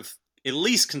sort of at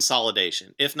least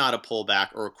consolidation, if not a pullback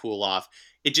or a cool off.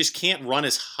 It just can't run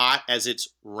as hot as it's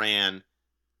ran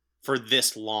for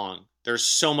this long. There's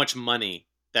so much money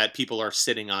that people are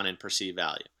sitting on in perceived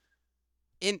value.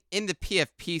 In the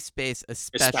PFP space,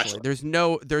 especially, there's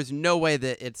no way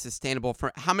that it's sustainable.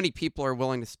 For how many people are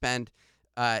willing to spend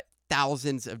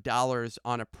thousands of dollars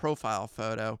on a profile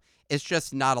photo? It's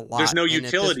just not a lot. There's no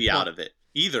utility out of it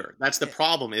either. That's the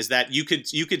problem, is that you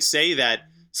could say that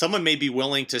someone may be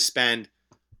willing to spend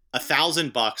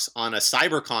 $1,000 on a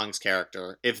CyberKong's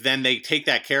character if then they take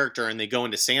that character and they go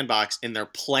into Sandbox and they're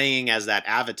playing as that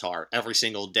avatar every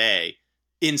single day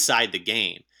inside the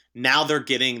game. Now they're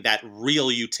getting that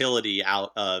real utility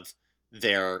out of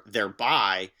their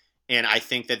buy, and I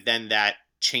think that then that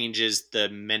changes the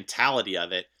mentality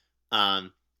of it.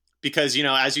 Because,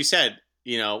 as you said,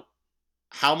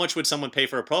 how much would someone pay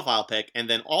for a profile pic? And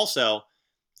then also,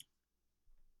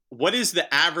 what is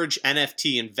the average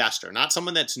NFT investor? Not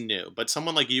someone that's new, but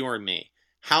someone like you or me.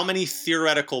 How many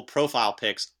theoretical profile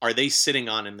pics are they sitting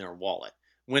on in their wallet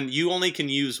when you only can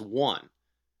use one?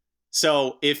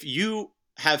 So if you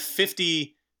have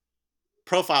 50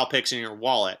 profile pics in your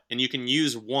wallet and you can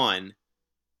use one,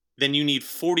 then you need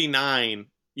 49,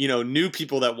 new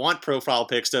people that want profile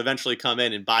pics to eventually come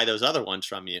in and buy those other ones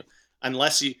from you.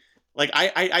 Unless you,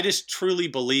 I just truly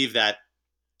believe that,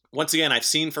 once again, I've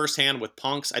seen firsthand with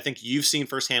punks, I think you've seen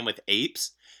firsthand with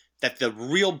apes, that the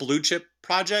real blue chip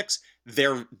projects,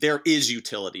 there is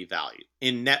utility value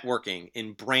in networking,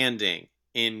 in branding,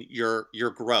 in your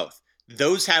growth.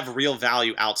 Those have real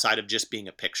value outside of just being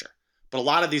a picture. But a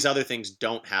lot of these other things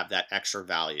don't have that extra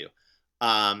value.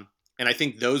 And I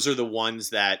think those are the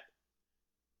ones that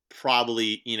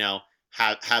probably,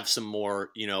 have some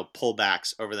more,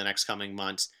 pullbacks over the next coming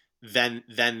months than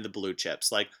the blue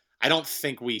chips. Like, I don't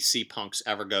think we see punks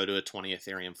ever go to a 20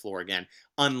 Ethereum floor again,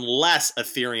 unless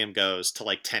Ethereum goes to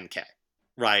like 10K,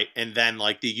 right? And then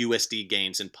like the USD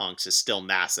gains in punks is still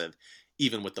massive,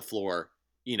 even with the floor,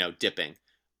 dipping.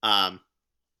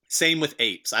 Same with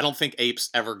apes. I don't think apes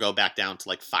ever go back down to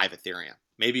like 5 Ethereum.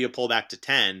 Maybe a pullback to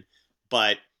 10,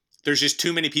 but there's just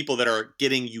too many people that are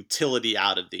getting utility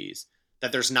out of these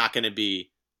that there's not going to be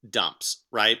dumps,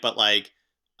 right? But like,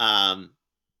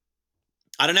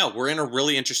 I don't know. We're in a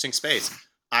really interesting space.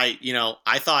 I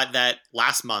thought that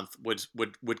last month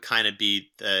would kind of be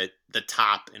the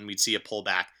top, and we'd see a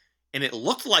pullback, and it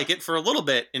looked like it for a little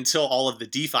bit until all of the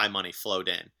DeFi money flowed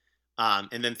in,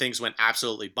 and then things went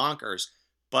absolutely bonkers.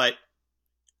 But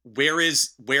where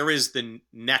is the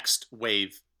next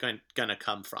wave going to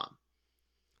come from?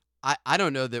 I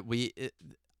don't know that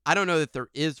I don't know that there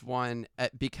is one,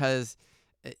 because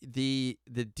the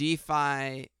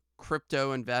DeFi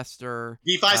crypto investor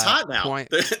DeFi's hot now.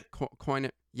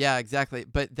 Coin, yeah, exactly.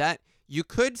 But that you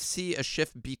could see a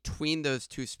shift between those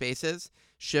two spaces,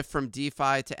 shift from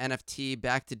DeFi to NFT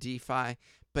back to DeFi.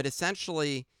 But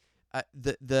essentially,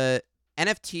 the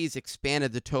NFTs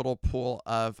expanded the total pool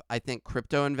of, I think,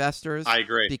 crypto investors. I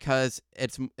agree, because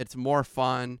it's more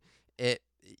fun.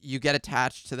 You get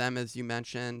attached to them, as you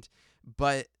mentioned,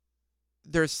 but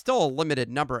there's still a limited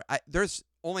number. There's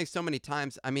only so many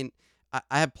times. I mean,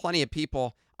 I have plenty of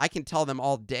people. I can tell them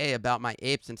all day about my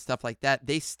apes and stuff like that.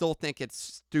 They still think it's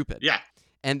stupid. Yeah.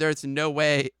 And there's no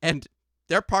way. And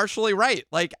they're partially right.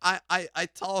 Like I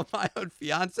tell my own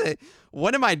fiance,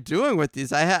 what am I doing with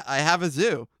these? I have a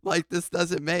zoo. Like, this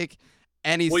doesn't make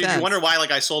any sense. Well, you wonder why,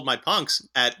 like, I sold my punks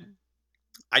I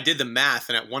did the math,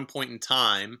 and at one point in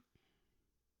time,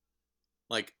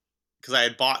 like, because I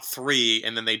had bought 3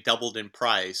 and then they doubled in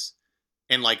price,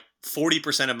 and like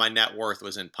 40% of my net worth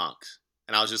was in punks.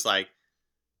 And I was just like,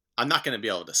 I'm not going to be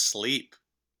able to sleep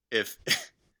if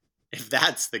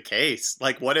that's the case.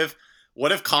 Like, what if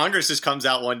Congress just comes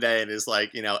out one day and is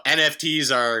like,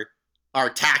 NFTs are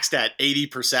taxed at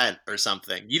 80% or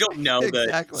something? You don't know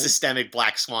Exactly. the systemic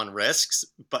black swan risks,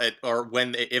 or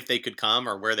if they could come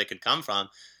or where they could come from.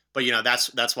 But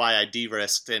that's why I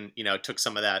de-risked and took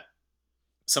some of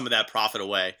that profit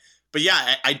away. But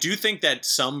yeah, I do think that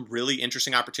some really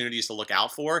interesting opportunities to look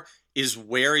out for is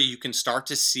where you can start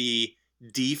to see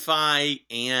DeFi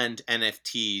and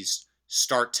NFTs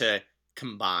start to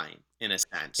combine in a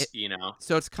sense,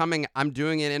 So it's coming. I'm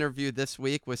doing an interview this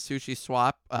week with Sushi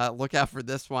Swap. Look out for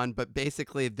this one. But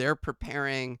basically, they're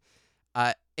preparing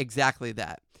exactly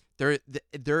that.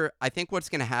 I think what's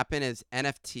going to happen is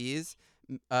NFTs,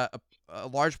 a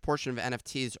large portion of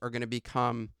NFTs are going to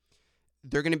become.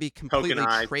 They're going to be completely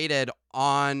traded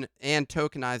on and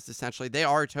tokenized. Essentially, they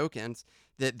are tokens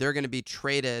that they're going to be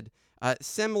traded,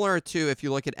 similar to if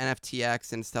you look at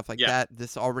NFTX and stuff like that.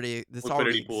 This already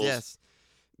exists,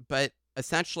 but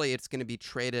essentially, it's going to be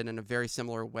traded in a very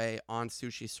similar way on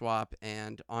Sushi Swap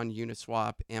and on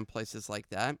Uniswap and places like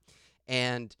that.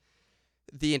 And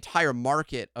the entire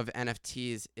market of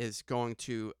NFTs is going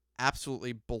to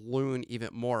absolutely balloon even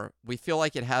more. We feel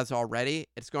like it has already.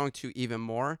 It's going to even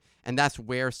more. And that's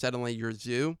where suddenly your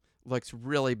zoo looks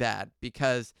really bad,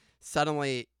 because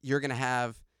suddenly you're going to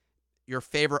have your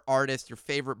favorite artist, your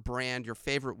favorite brand, your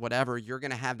favorite whatever. You're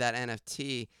going to have that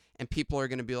NFT, and people are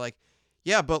going to be like,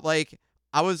 yeah, but like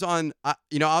I was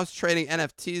trading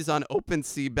NFTs on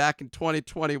OpenSea back in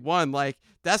 2021. Like,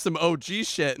 that's some OG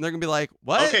shit. And they're going to be like,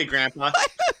 what? Okay, Grandpa.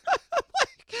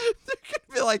 They're going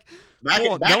to be like, Back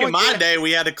in my day,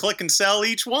 we had to click and sell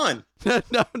each one.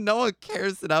 No one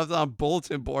cares that I was on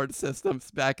bulletin board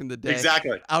systems back in the day.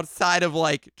 Exactly. Outside of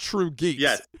like true geeks.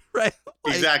 Yes. Right.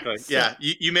 Like, exactly. So. Yeah.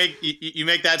 You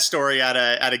make that story at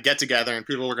a get together, and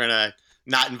people are gonna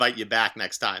not invite you back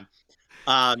next time.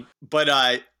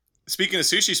 But speaking of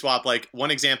Sushi Swap, like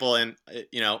one example, and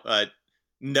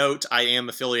note, I am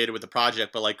affiliated with the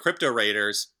project, but like Crypto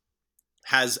Raiders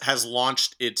has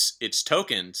launched its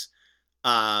tokens.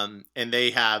 And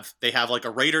they have like a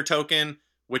Raider token,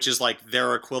 which is like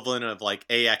their equivalent of like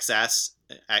AXS,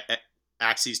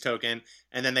 Axie's token.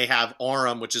 And then they have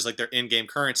Aurum, which is like their in-game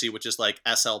currency, which is like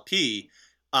SLP.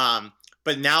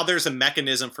 But now there's a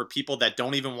mechanism for people that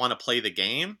don't even want to play the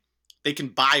game. They can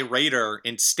buy Raider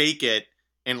and stake it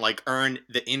and like earn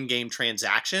the in-game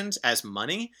transactions as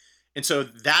money. And so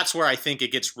that's where I think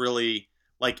it gets really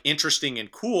like interesting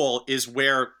and cool, is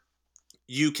where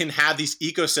you can have these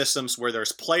ecosystems where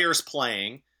there's players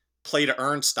playing play to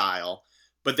earn style,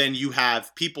 but then you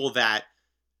have people that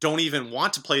don't even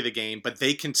want to play the game, but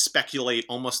they can speculate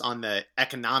almost on the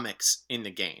economics in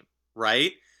the game,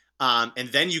 right? And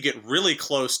then you get really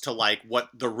close to like what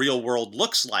the real world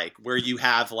looks like, where you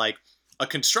have like a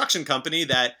construction company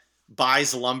that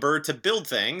buys lumber to build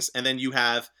things, and then you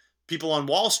have people on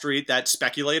Wall Street that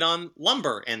speculate on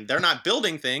lumber, and they're not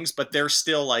building things, but they're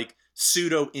still like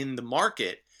pseudo in the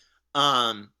market.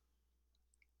 And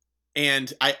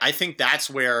I think that's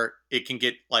where it can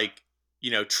get like,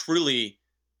 truly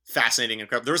fascinating and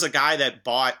incredible. There was a guy that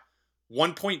bought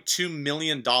 $1.2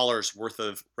 million worth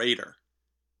of Raider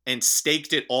and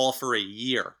staked it all for a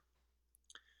year.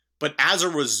 But as a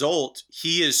result,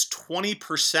 he is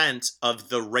 20% of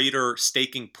the Raider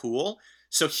staking pool.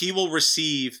 So he will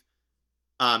receive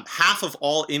half of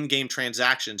all in-game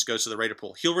transactions goes to the Raider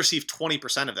pool. He'll receive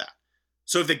 20% of that.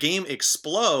 So if the game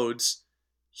explodes,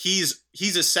 he's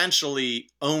essentially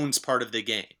owns part of the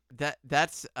game.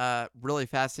 That's really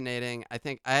fascinating. I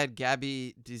think I had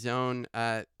Gabby Dizone.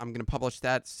 I'm going to publish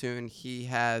that soon. He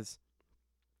has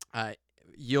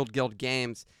Yield Guild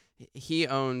Games. He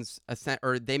owns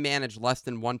or they manage less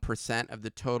than 1% of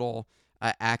the total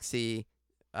Axie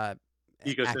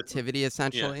activity,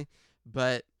 essentially. Yeah.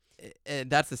 But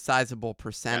that's a sizable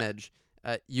percentage.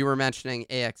 Yeah. You were mentioning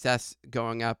AXS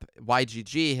going up.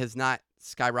 YGG has not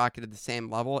skyrocketed the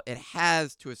same level. It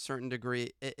has to a certain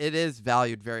degree. It is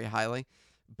valued very highly,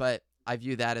 but I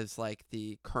view that as like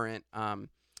the current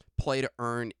play to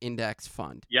earn index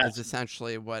fund. Yes. Is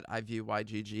essentially what I view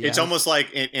YGG it's as. Almost like,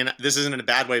 and this isn't in a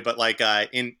bad way, but like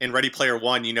in Ready Player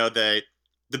One, the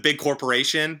big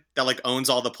corporation that like owns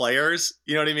all the players,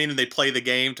 you know what I mean? And they play the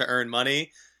game to earn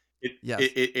money.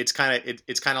 It's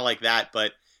kind of like that.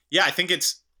 But yeah, I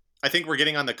think we're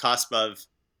getting on the cusp of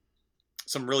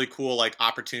some really cool like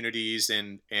opportunities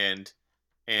and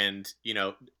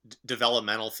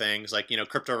developmental things. Like,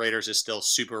 Crypto Raiders is still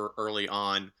super early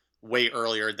on, way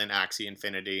earlier than Axie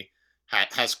Infinity,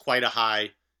 has quite a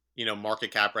high,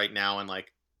 market cap right now. And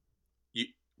like, you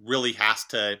really has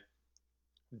to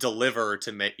deliver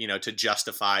to make, to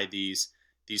justify these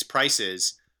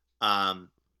prices.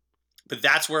 But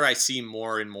that's where I see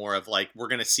more and more of like, we're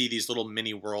going to see these little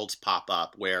mini worlds pop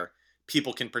up where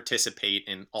people can participate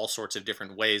in all sorts of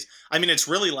different ways. I mean, it's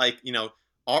really like,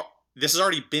 this has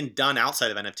already been done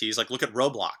outside of NFTs. Like, look at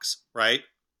Roblox, right?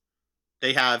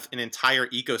 They have an entire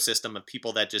ecosystem of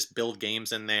people that just build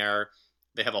games in there.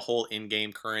 They have a whole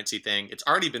in-game currency thing. It's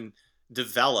already been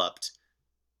developed,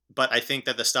 but I think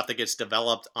that the stuff that gets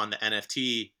developed on the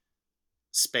NFT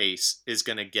space is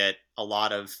going to get a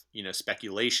lot of,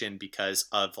 speculation because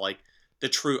of like the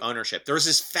true ownership. There was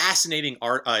this fascinating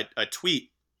a tweet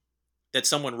that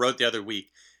someone wrote the other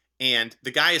week, and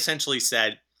the guy essentially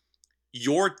said,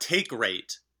 your take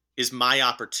rate is my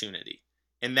opportunity.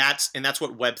 And that's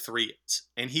what Web3 is.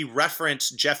 And he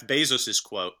referenced Jeff Bezos's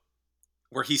quote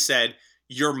where he said,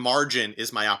 your margin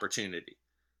is my opportunity.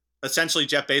 Essentially,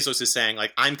 Jeff Bezos is saying,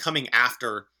 like, I'm coming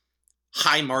after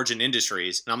high margin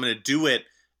industries, and I'm going to do it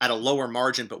at a lower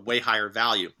margin but way higher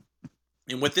value.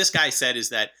 And what this guy said is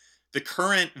that the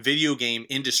current video game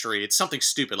industry, it's something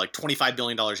stupid, like $25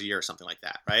 billion a year or something like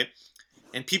that, right?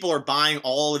 And people are buying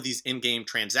all of these in-game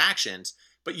transactions,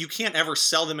 but you can't ever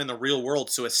sell them in the real world.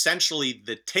 So essentially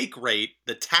the take rate,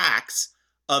 the tax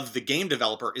of the game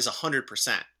developer is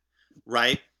 100%,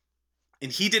 right?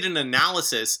 And he did an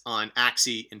analysis on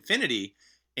Axie Infinity,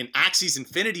 and Axie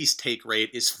Infinity's take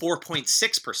rate is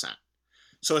 4.6%.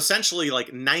 So essentially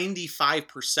like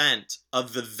 95%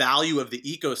 of the value of the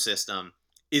ecosystem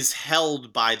is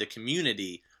held by the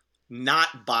community,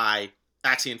 not by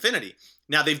Axie Infinity.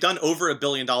 Now, they've done over $1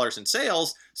 billion in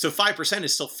sales, so 5%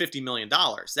 is still $50 million.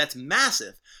 That's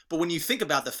massive. But when you think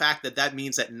about the fact that that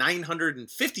means that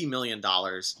 $950 million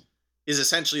is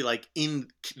essentially like in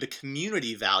the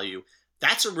community value,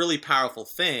 that's a really powerful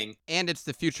thing. And it's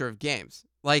the future of games.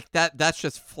 Like that's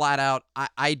just flat out.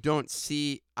 I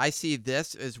see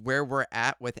this as where we're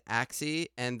at with Axie,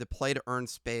 and the play to earn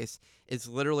space is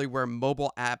literally where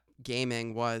mobile app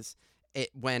gaming was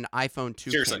when iPhone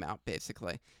 2 Seriously. came out,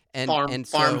 basically. And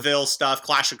Farmville stuff,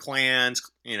 Clash of Clans,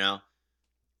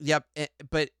 Yep,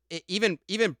 but even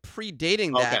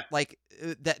predating that, like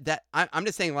that I'm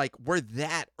just saying, like, we're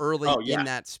that early in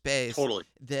that space. Totally.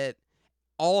 That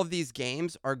all of these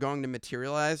games are going to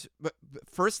materialize. But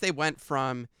first, they went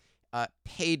from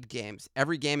paid games.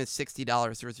 Every game is $60.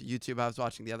 There was a YouTube I was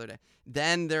watching the other day.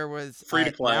 Then there was free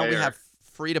to play. Now we have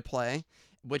free to play,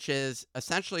 which is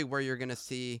essentially where you're going to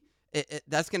see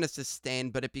that's going to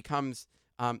sustain, but it becomes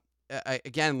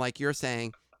again, like you're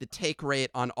saying, the take rate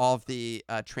on all of the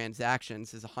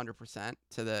transactions is 100%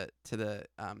 to the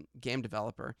game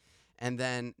developer. And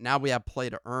then now we have play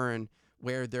to earn,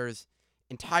 where there's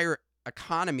entire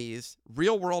economies,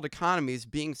 real world economies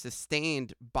being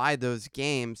sustained by those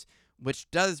games, which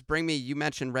does bring me, you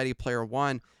mentioned Ready Player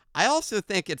One. I also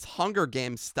think it's Hunger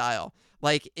Games style.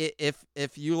 Like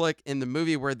if you look in the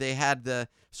movie where they had the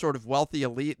sort of wealthy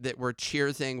elite that were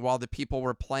cheersing while the people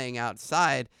were playing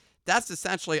outside, that's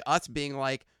essentially us being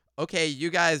like, okay, you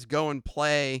guys go and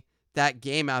play that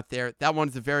game out there. That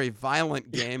one's a very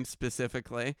violent game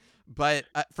specifically, but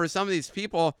for some of these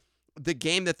people, the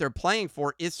game that they're playing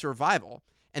for is survival,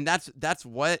 and that's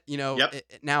what Yep.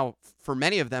 now for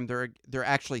many of them, they're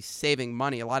actually saving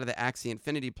money. A lot of the Axie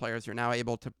Infinity players are now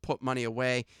able to put money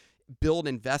away, build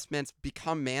investments,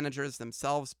 become managers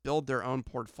themselves, build their own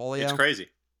portfolio. It's crazy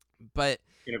But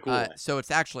in a cool way. so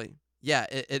it's actually, yeah,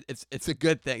 it's a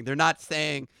good thing. They're not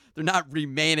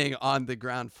remaining on the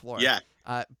ground floor. Yeah.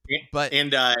 But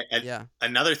And yeah,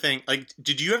 another thing, like,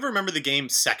 did you ever remember the game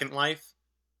Second Life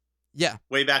yeah.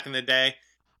 way back in the day?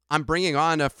 I'm bringing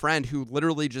on a friend who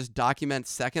literally just documents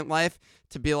Second Life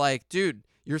to be like, dude,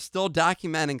 you're still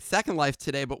documenting Second Life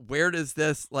today, but where does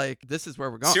this, like, this is where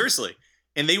we're going. Seriously.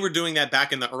 And they were doing that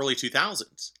back in the early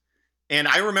 2000s. And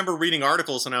I remember reading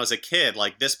articles when I was a kid,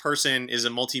 like, this person is a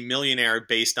multimillionaire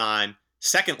based on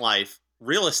Second Life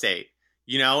real estate,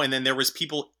 and then there was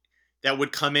people that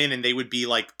would come in and they would be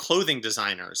like clothing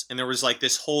designers. And there was like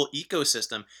this whole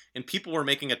ecosystem and people were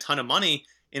making a ton of money.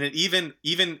 And it even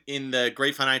in the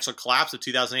great financial collapse of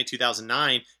 2008,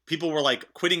 2009, people were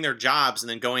like quitting their jobs and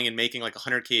then going and making like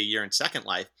 100K a year in Second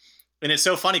Life. And it's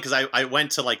so funny because I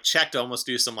went to like check to almost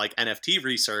do some like NFT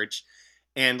research.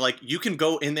 And like you can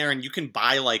go in there and you can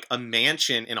buy like a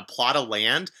mansion in a plot of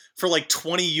land for like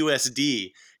 20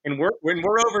 USD. And when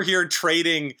we're over here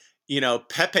trading,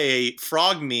 Pepe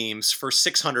frog memes for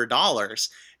 $600.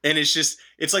 And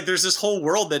it's like there's this whole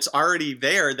world that's already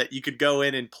there that you could go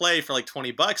in and play for like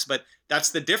 $20. But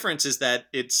that's the difference, is that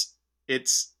it's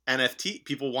NFT.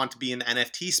 People want to be in the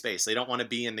NFT space. They don't want to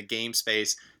be in the game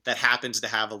space that happens to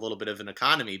have a little bit of an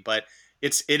economy. But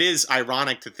it is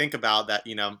ironic to think about that,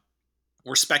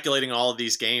 we're speculating all of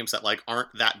these games that like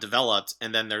aren't that developed.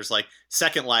 And then there's like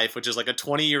Second Life, which is like a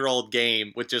 20-year-old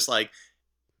game with just like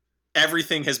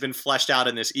everything has been fleshed out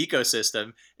in this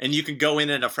ecosystem, and you can go in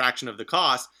at a fraction of the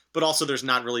cost, but also there's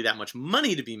not really that much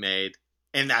money to be made,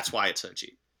 and that's why it's so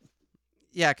cheap.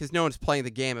 Yeah, because no one's playing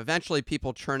the game. Eventually,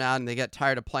 people churn out and they get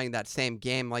tired of playing that same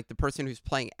game. Like the person who's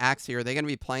playing Axie, are they going to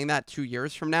be playing that 2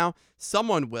 years from now?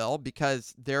 Someone will,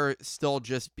 because they're still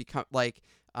just become like,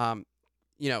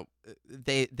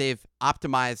 they've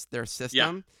optimized their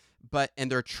system, and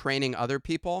they're training other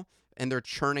people and they're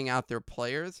churning out their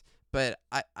players. But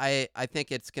I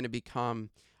think it's going to become,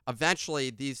 eventually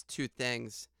these two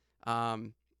things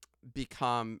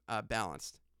become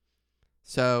balanced.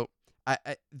 So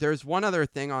there's one other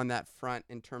thing on that front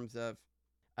in terms of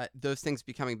those things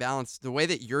becoming balanced. The way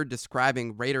that you're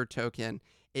describing Raider Token,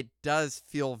 it does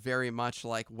feel very much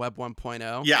like Web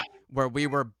 1.0. Yeah. Where we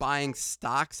were buying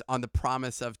stocks on the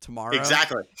promise of tomorrow.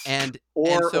 Exactly.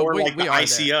 Or like the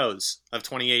ICOs of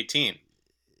 2018,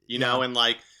 and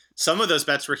like some of those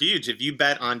bets were huge. If you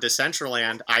bet on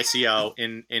Decentraland ICO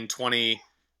in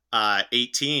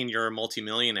 2018, you're a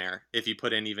multimillionaire if you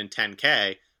put in even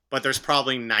 10K. But there's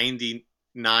probably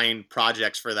 99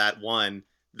 projects for that one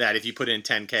that if you put in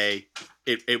 10K,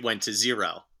 it went to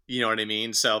zero. You know what I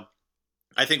mean? So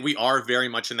I think we are very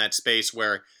much in that space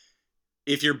where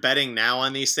if you're betting now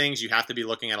on these things, you have to be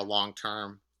looking at a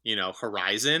long-term,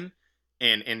 horizon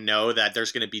and know that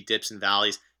there's going to be dips and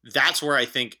valleys. That's where I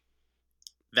think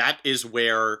that is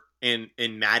where in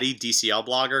Maddie, DCL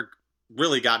blogger,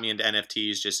 really got me into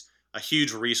NFTs, just a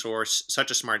huge resource,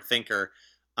 such a smart thinker.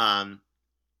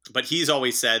 But he's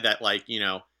always said that, like,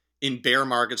 in bear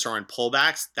markets or in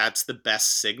pullbacks, that's the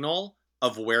best signal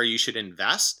of where you should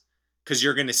invest, because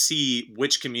you're going to see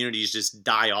which communities just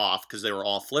die off because they were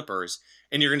all flippers,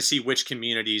 and you're going to see which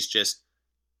communities just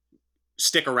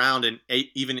stick around and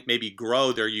even maybe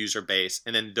grow their user base,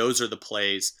 and then those are the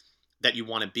plays that you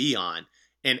want to be on.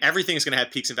 And everything is going to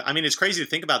have peaks and valleys. I mean, it's crazy to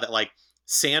think about that. Like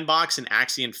Sandbox and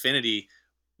Axie Infinity,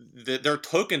 their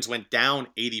tokens went down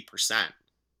 80%,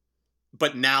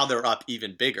 but now they're up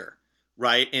even bigger.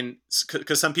 Right. And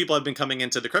because some people have been coming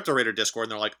into the Crypto Raider Discord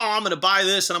and they're like, oh, I'm going to buy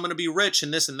this and I'm going to be rich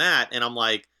and this and that. And I'm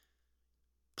like,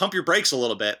 pump your brakes a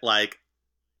little bit. Like,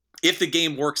 if the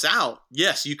game works out,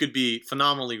 yes, you could be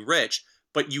phenomenally rich,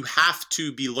 but you have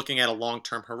to be looking at a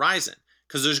long-term horizon,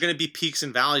 because there's going to be peaks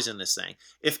and valleys in this thing.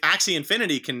 If Axie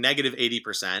Infinity can negative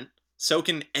 80%, so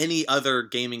can any other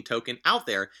gaming token out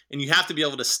there. And you have to be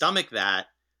able to stomach that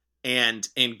and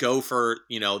go for,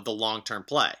 the long-term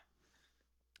play.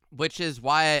 Which is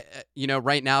why,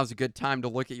 right now is a good time to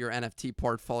look at your NFT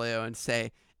portfolio and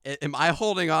say, am I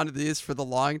holding on to these for the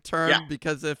long term? Yeah.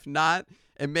 Because if not,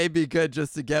 it may be good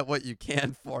just to get what you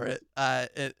can for it.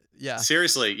 Yeah.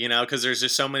 Seriously, because there's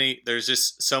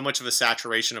just so much of a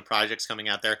saturation of projects coming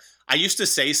out there. I used to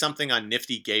say something on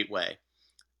Nifty Gateway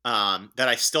that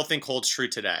I still think holds true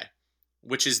today,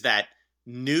 which is that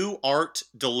new art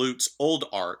dilutes old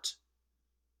art,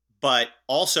 but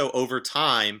also over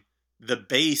time, the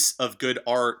base of good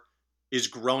art is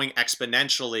growing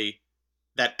exponentially.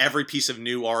 That every piece of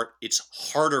new art, it's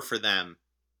harder for them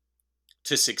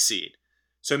to succeed.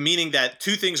 So meaning that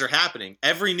two things are happening.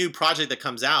 Every new project that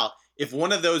comes out, if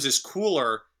one of those is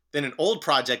cooler than an old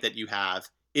project that you have,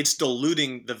 it's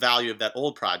diluting the value of that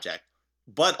old project.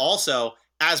 But also,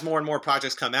 as more and more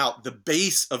projects come out, the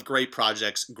base of great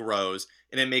projects grows,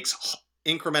 and it makes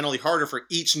incrementally harder for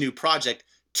each new project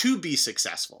to be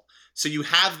successful. So you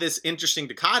have this interesting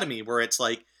dichotomy where it's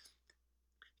like,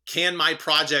 can my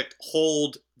project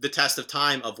hold the test of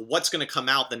time of what's going to come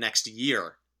out the next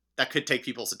year that could take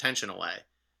people's attention away?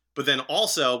 But then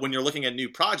also, when you're looking at new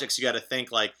projects, you got to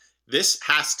think like, this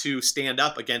has to stand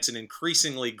up against an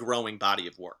increasingly growing body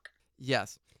of work.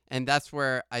 Yes. And that's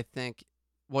where I think,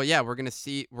 well, yeah, we're going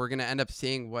to end up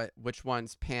seeing which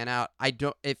ones pan out.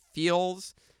 It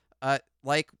feels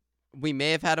like we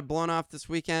may have had a blown off this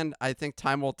weekend. I think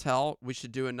time will tell. We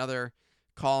should do another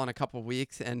call in a couple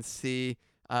weeks and see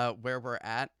where we're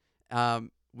at.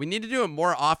 We need to do it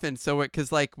more often, because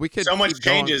like we could so much keep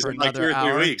going changes for in like 2 another or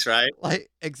 3 hour. weeks, right? Like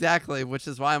exactly, which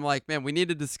is why I'm like, man, we need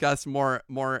to discuss more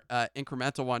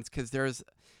incremental ones, because there's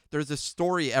a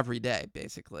story every day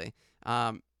basically,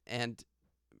 and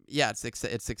yeah,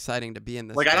 it's exciting to be in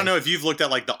this. Like space. I don't know if you've looked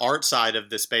at like the art side of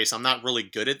this space. I'm not really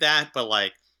good at that, but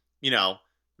like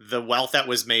the wealth that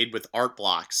was made with art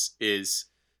blocks is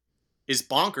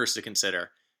bonkers to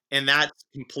consider. And that's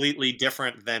completely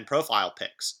different than profile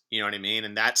pics. You know what I mean?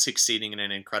 And that's succeeding in an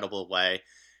incredible way.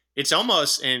 It's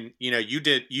almost, and you've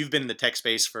been in the tech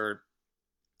space for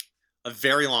a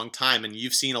very long time, and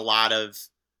you've seen a lot of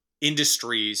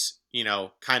industries,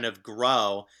 kind of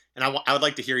grow. And I would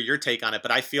like to hear your take on it,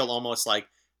 but I feel almost like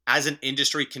as an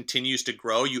industry continues to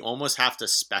grow, you almost have to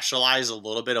specialize a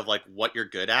little bit of like what you're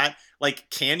good at. Like,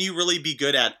 can you really be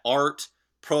good at art,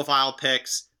 profile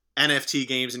pics, NFT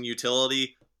games, and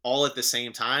utility all at the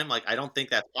same time? Like, I don't think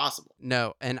that's possible.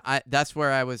 No, and that's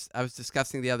where I was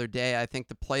discussing the other day. I think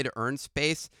the play to earn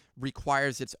space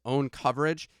requires its own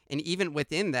coverage, and even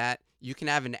within that, you can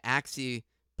have an Axie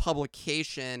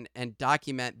publication and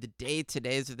document the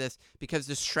day-to-days of this, because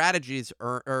the strategies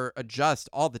are adjust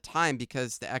all the time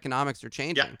because the economics are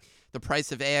changing. Yeah. The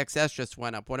price of AXS just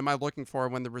went up. What am I looking for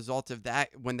when the result of that,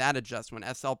 when that adjusts, when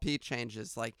SLP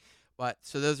changes? Like, what?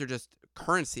 So those are just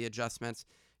currency adjustments.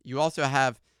 You also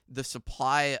have the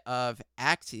supply of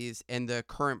Axies and the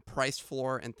current price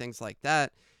floor and things like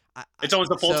that. It's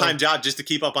almost a full-time job just to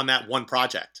keep up on that one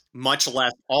project, much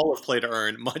less all of play to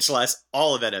earn, much less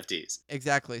all of NFTs.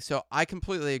 Exactly. So I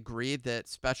completely agree that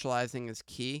specializing is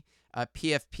key.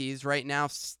 PFPs right now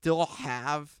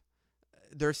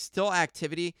there's still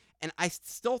activity, and I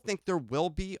still think there will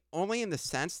be, only in the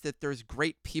sense that there's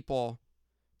great people,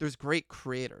 there's great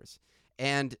creators,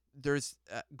 and there's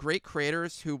great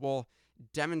creators who will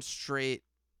demonstrate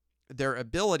their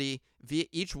ability via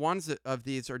each one of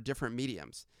these are different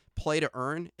mediums. Play to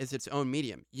earn is its own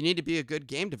medium. You need to be a good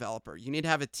game developer. You need to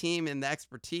have a team and the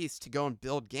expertise to go and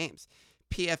build games.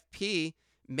 PFP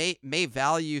may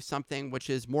value something which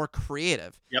is more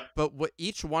creative. Yep. But what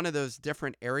each one of those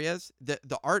different areas,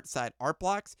 the art side, art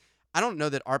blocks, I don't know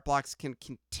that art blocks can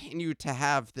continue to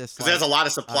have this. Because there's a lot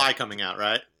of supply coming out,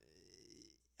 right?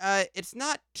 It's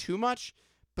not too much,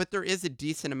 but there is a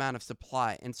decent amount of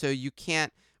supply. And so you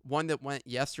can't, one that went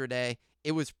yesterday,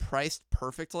 it was priced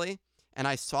perfectly. And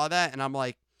I saw that, and I'm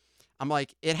like,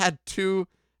 it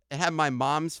had my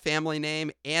mom's family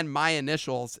name and my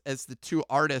initials as the two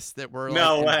artists that were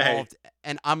involved.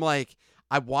 And I'm like,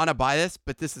 I want to buy this,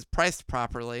 but this is priced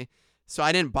properly. So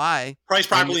I didn't buy. Priced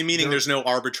properly meaning there's no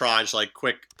arbitrage, like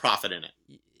quick profit in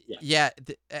it. Yeah,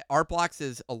 Art Blocks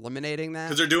is eliminating that.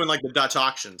 Because they're doing like the Dutch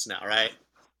auctions now, right?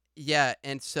 Yeah,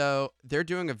 and so they're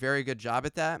doing a very good job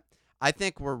at that. I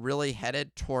think we're really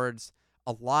headed towards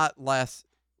a lot less.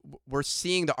 We're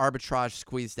seeing the arbitrage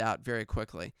squeezed out very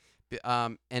quickly.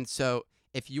 And so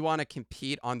if you want to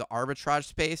compete on the arbitrage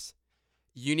space,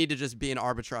 you need to just be an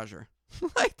arbitrager.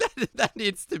 Like that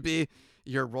needs to be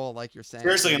your role, like you're saying.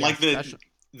 Seriously, and like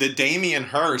the Damien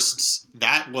Hirsts,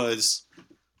 that was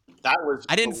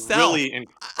I didn't sell. Really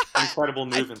incredible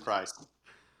move in price.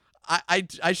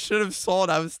 I should have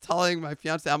sold. I was telling my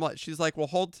fiance, she's like, well,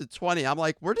 hold to 20. I'm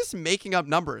like, we're just making up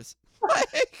numbers.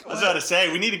 Like, I was about to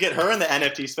say, we need to get her in the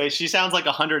NFT space. She sounds like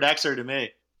a 100Xer to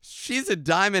me. She's a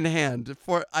diamond hand.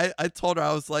 I told her,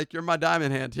 I was like, you're my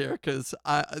diamond hand here because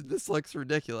this looks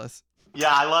ridiculous.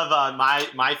 Yeah, I love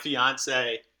my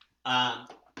fiance.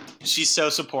 She's so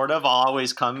supportive. I'll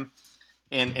always come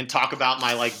and talk about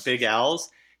my like big L's.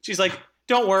 She's like,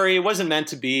 don't worry, it wasn't meant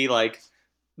to be. Like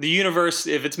the universe,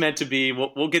 if it's meant to be,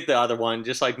 we'll get the other one.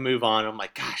 Just like move on. I'm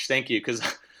like, gosh, thank you, because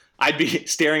I'd be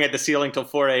staring at the ceiling till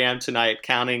 4 a.m. tonight,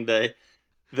 counting the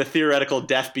theoretical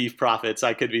Def Beef profits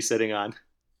I could be sitting on.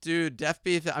 Dude, Def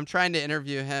Beef, I'm trying to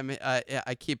interview him.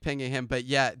 I keep pinging him, but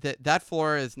yeah, that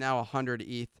floor is now 100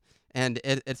 ETH, and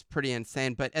it's pretty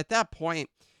insane. But at that point,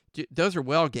 dude, those are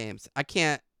whale games. I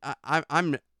can't.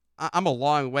 I'm a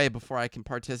long way before I can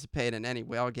participate in any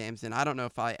whale games, and I don't know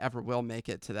if I ever will make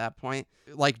it to that point.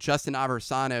 Like Justin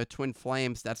Aversano, Twin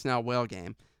Flames, that's now a whale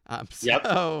game. Yep.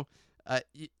 So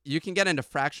you can get into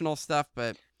fractional stuff,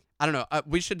 but I don't know.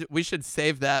 We should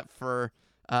save that for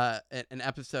an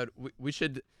episode. We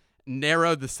should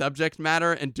narrow the subject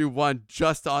matter and do one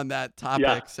just on that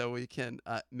topic, so we can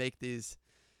make these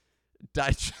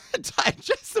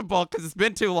digestible, because it's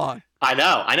been too long. I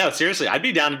know. Seriously, I'd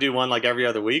be down to do one like every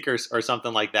other week or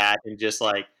something like that, and just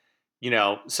like,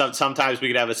 sometimes we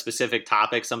could have a specific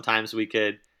topic. Sometimes we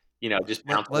could, just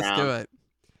bounce around. Let's do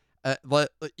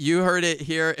it. You heard it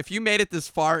here. If you made it this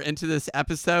far into this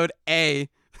episode,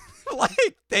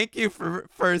 thank you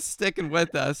for sticking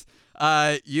with us.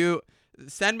 You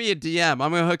send me a DM.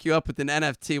 I'm gonna hook you up with an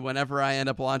NFT whenever I end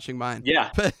up launching mine. Yeah,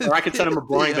 or I could send him a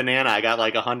boring banana. I got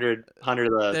like 100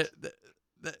 of those.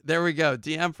 There we go.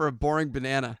 DM for a boring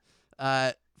banana.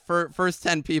 For first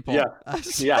 10 people.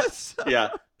 Yeah. Yeah.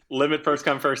 Limit first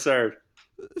come, first served.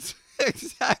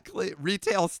 Exactly.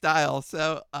 Retail style.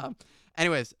 So,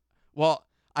 anyways, well,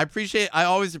 I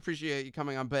always appreciate you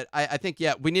coming on, but I think,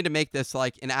 we need to make this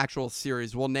like an actual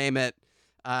series. We'll name it,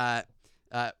 I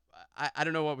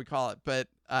don't know what we call it, but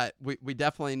we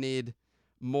definitely need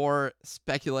more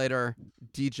speculator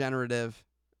degenerative,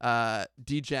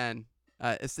 degen.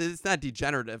 It's not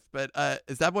degenerative, but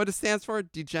is that what it stands for?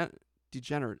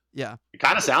 Degenerate. Yeah. It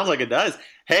kind of sounds like it does.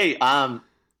 Hey, I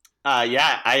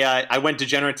went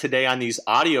degenerate today on these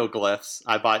audio glyphs.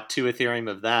 I bought 2 Ethereum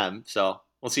of them, so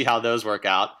we'll see how those work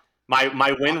out.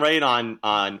 My win rate on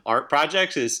art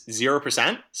projects is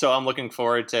 0%, so I'm looking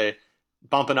forward to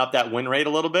bumping up that win rate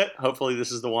a little bit. Hopefully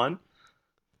this is the one.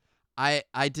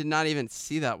 I did not even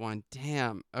see that one.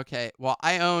 Damn. Okay. Well,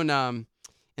 I own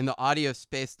in the audio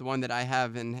space, the one that I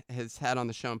have and has had on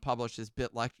the show and published is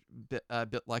Bit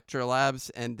Lecture Labs,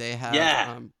 and they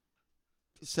have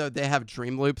so they have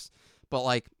Dream Loops, but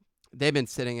like they've been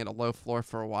sitting at a low floor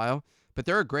for a while. But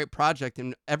they're a great project,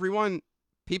 and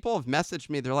people have messaged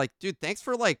me. They're like, dude, thanks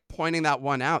for like pointing that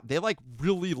one out. They like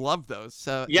really love those.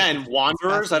 So yeah, and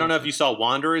Wanderers, I don't know if you saw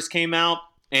Wanderers came out,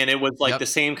 and it was like the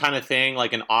same kind of thing,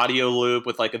 like an audio loop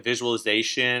with like a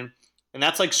visualization. And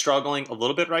that's like struggling a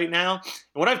little bit right now. And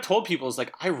what I've told people is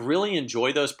like, I really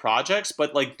enjoy those projects,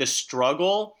 but like the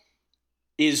struggle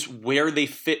is where they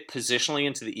fit positionally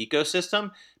into the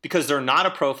ecosystem, because they're not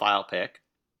a profile pick.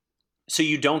 So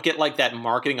you don't get like that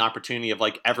marketing opportunity of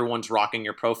like everyone's rocking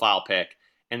your profile pick,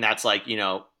 and that's like,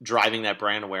 driving that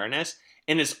brand awareness.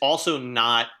 And it's also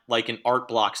not like an art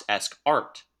blocks-esque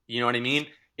art. You know what I mean?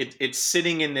 It's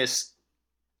sitting in this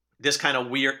kind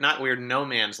of not weird no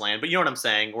man's land, but you know what I'm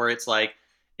saying, where it's like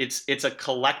it's a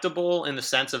collectible in the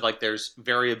sense of like there's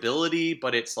variability,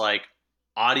 but it's like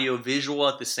audio visual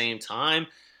at the same time.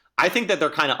 I think that they're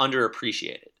kind of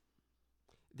underappreciated.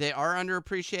 They are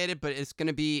underappreciated, but it's going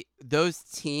to be, those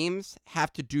teams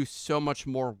have to do so much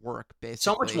more work, basically.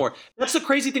 So much more. That's the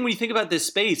crazy thing when you think about this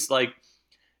space, like,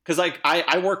 because like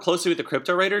I work closely with the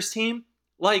Crypto Raiders team.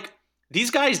 Like,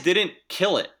 these guys didn't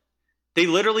kill it. They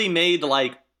literally made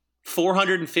like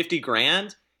 450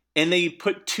 grand, and they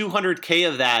put 200K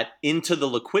of that into the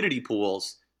liquidity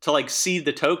pools to like seed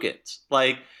the tokens.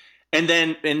 Like, and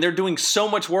they're doing so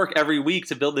much work every week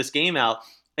to build this game out.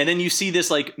 And then you see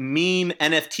this like meme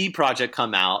NFT project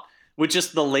come out with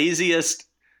just the laziest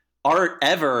art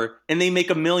ever, and they make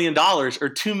 $1 million or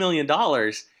 $2 million.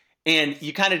 And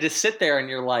you kind of just sit there and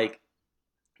you're like,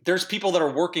 there's people that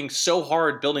are working so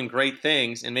hard building great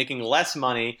things and making less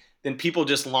money than people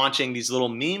just launching these little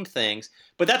meme things.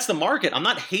 But that's the market. I'm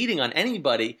not hating on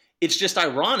anybody. It's just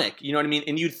ironic. You know what I mean?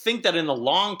 And you'd think that in the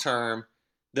long term,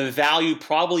 the value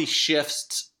probably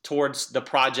shifts towards the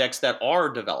projects that are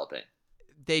developing.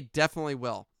 They definitely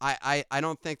will. I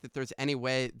don't think that there's any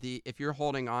way if you're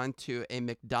holding on to a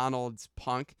McDonald's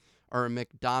punk or a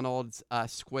McDonald's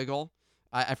squiggle,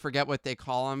 I forget what they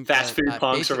call them. Fast food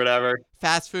punks or whatever.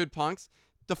 Fast food punks.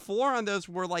 the floor on those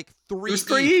were like It 3 was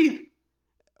 3 ETH. ETH.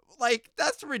 Like,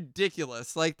 that's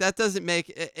ridiculous. Like, that doesn't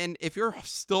make, and if you're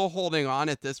still holding on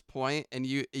at this point and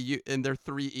and they're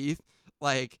 3 ETH,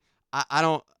 like, I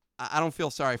don't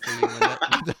feel sorry for you.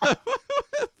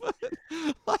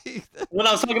 Like, When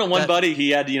I was talking to one buddy, he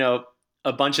had,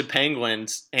 a bunch of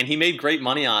penguins and he made great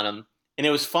money on them. And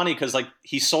it was funny because like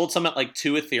he sold some at like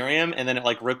 2 Ethereum and then it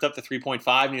like ripped up to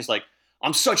 3.5 and he was like,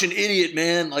 I'm such an idiot,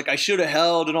 man. Like I should have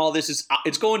held and all this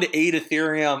it's going to 8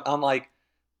 Ethereum. I'm like,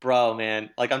 bro, man,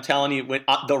 like I'm telling you, when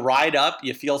the ride up,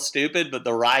 you feel stupid, but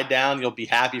the ride down, you'll be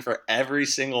happy for every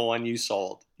single one you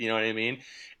sold. You know what I mean?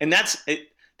 And that's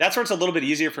where it's a little bit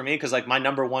easier for me because like my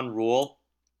number one rule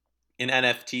in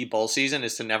NFT bull season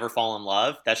is to never fall in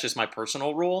love. That's just my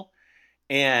personal rule.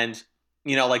 And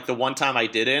like the one time I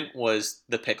didn't was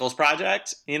the Pickles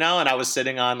project, and I was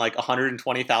sitting on like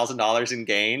 $120,000 in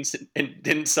gains and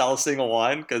didn't sell a single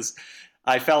one because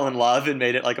I fell in love and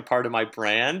made it like a part of my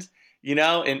brand,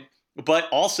 but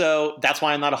also that's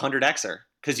why I'm not a 100Xer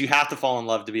because you have to fall in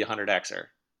love to be a 100Xer.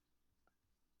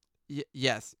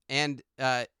 Yes. And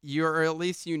or at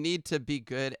least you need to be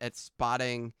good at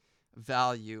spotting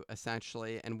value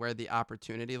essentially and where the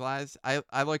opportunity lies.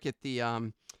 I look at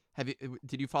the,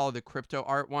 did you follow the crypto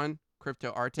art one?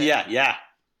 Crypto art? Yeah.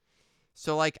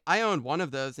 So like I own one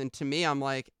of those and to me, I'm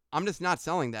like, I'm just not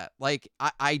selling that. Like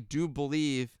I do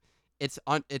believe it's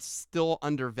still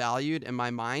undervalued in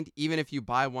my mind. Even if you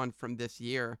buy one from this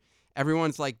year,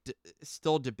 everyone's like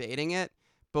still debating it.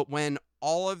 But when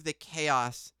all of the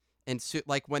chaos and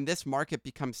like when this market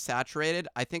becomes saturated,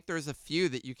 I think there's a few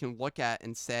that you can look at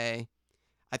and say,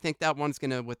 I think that one's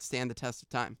going to withstand the test of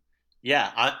time.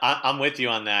 Yeah, I'm with you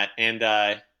on that.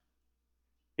 And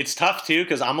it's tough too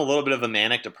because I'm a little bit of a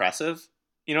manic depressive.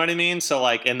 You know what I mean? So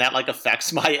like, and that like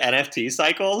affects my NFT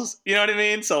cycles. You know what I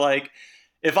mean? So like,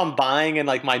 if I'm buying in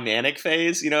like my manic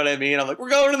phase, you know what I mean? I'm like, we're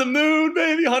going to the moon,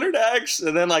 baby, 100X.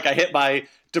 And then like I hit my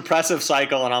depressive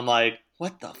cycle and I'm like,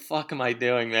 what the fuck am I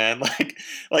doing, man?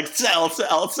 Like sell.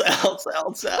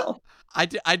 I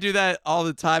do that all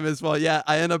the time as well. Yeah,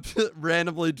 I end up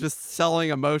randomly just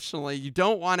selling emotionally. You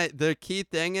don't want it. The key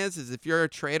thing is if you're a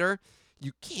trader,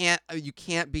 you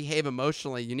can't behave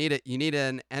emotionally. You need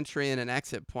an entry and an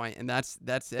exit point, and that's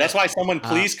it. That's why someone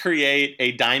please create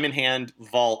a Diamond Hand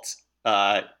Vault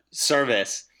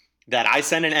service that I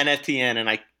send an NFT in, and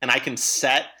I can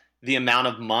set the amount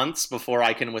of months before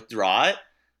I can withdraw it.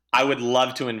 I would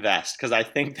love to invest because I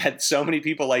think that so many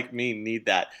people like me need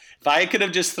that. If I could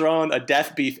have just thrown a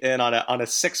death beef in on a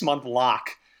 6-month lock,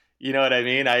 you know what I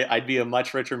mean? I'd be a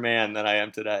much richer man than I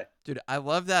am today. Dude, I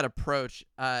love that approach.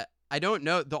 I don't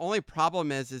know. The only problem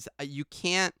is you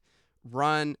can't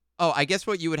run. Oh, I guess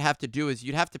what you would have to do is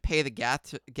you'd have to pay the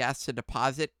gas to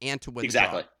deposit and to withdraw.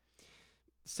 Exactly.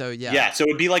 So yeah. Yeah. So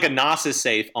it'd be like a Gnosis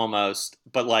safe almost,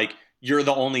 but like you're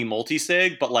the only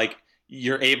multi-sig, but like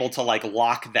you're able to like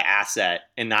lock the asset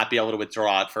and not be able to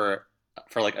withdraw it for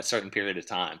like a certain period of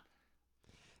time.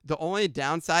 The only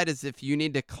downside is if you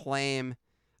need to claim,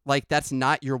 like that's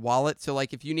not your wallet. So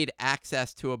like if you need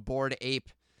access to a Bored Ape,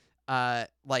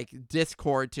 like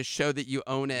Discord to show that you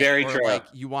own it, Very or true. like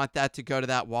you want that to go to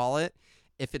that wallet.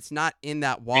 If it's not in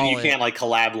that wallet, and you can't like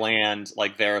collab land,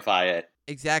 like verify it.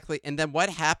 Exactly. And then what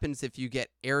happens if you get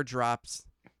airdrops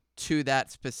to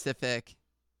that specific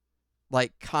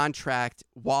like contract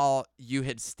while you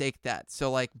had staked that? So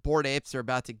like Bored Apes are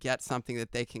about to get something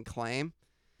that they can claim.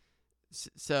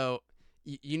 So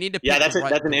you need to pick that's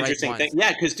the an interesting thing.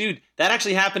 Yeah, because dude, that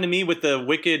actually happened to me with the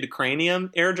Wicked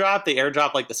Cranium airdrop. They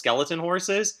airdropped like the skeleton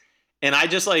horses, and I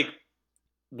just like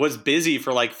was busy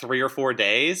for like 3 or 4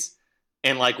 days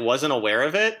and like wasn't aware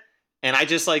of it, and I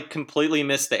just like completely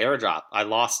missed the airdrop. I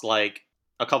lost like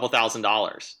a couple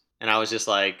 $1,000s, and I was just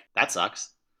like, that sucks.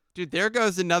 Dude, there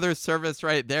goes another service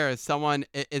right there. As someone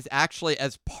is actually,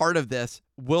 as part of this,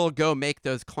 will go make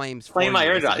those claims for Claim my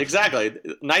you, airdrop. Exactly.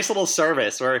 Nice little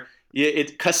service where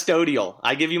it's custodial.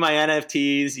 I give you my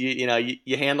NFTs.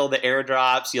 You handle the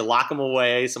airdrops. You lock them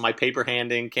away so my paper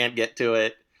handing can't get to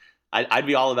it. I'd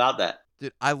be all about that.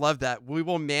 Dude, I love that. We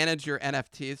will manage your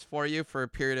NFTs for you for a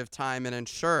period of time and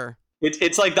ensure.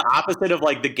 It's like the opposite of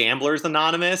like the Gamblers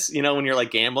Anonymous. When you're like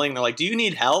gambling, they're like, do you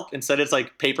need help? Instead, it's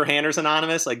like Paper Handers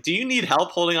Anonymous. Like, do you need help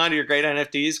holding on to your great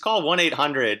NFTs? Call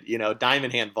 1-800,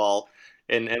 Diamond Hand Vault,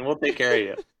 and we'll take care of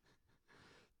you.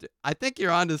 I think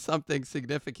you're onto something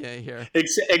significant here.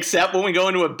 Except when we go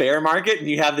into a bear market and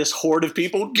you have this horde of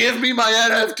people, give me my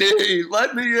NFT,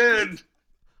 let me in.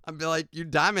 I'd be like, you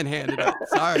diamond handed it.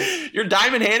 Sorry. You're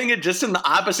diamond handing it just in the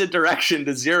opposite direction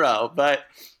to zero, but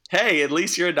hey, at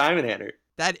least you're a diamond hander.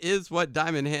 That is what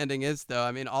diamond handing is, though.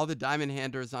 I mean, all the diamond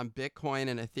handers on Bitcoin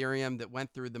and Ethereum that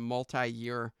went through the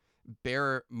multi-year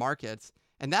bear markets.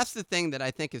 And that's the thing that I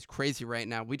think is crazy right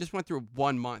now. We just went through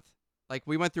 1 month. Like,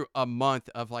 we went through a month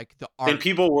of, like, the art. And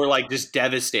people were, like, just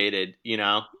devastated, you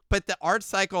know? But the art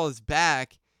cycle is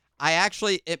back.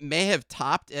 It may have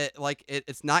topped it. Like,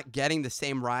 it's not getting the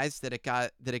same rise that it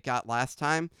got last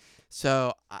time.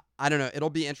 So, I don't know.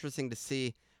 It'll be interesting to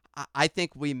see. I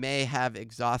think we may have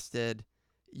exhausted.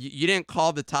 You didn't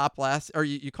call the top last, or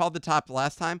you called the top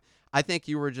last time. I think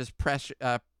you were just prescient,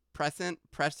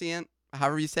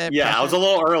 however you say it. Yeah, I was a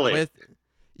little early.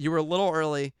 You were a little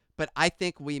early, but I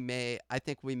think we may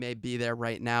be there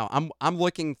right now. I'm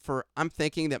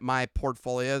thinking that my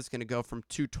portfolio is going to go from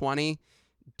 220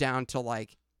 down to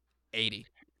like 80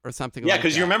 or something. Yeah, like that.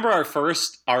 because you remember our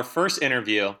first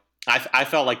interview. I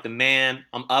felt like the man.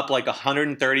 I'm up like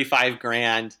 135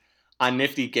 grand on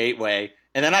Nifty Gateway.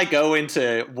 And then I go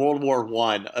into World War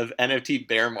I of NFT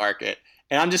bear market,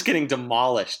 and I'm just getting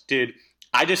demolished, dude.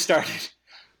 I just started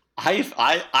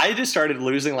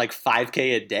losing like 5K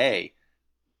a day.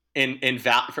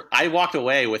 I walked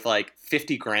away with like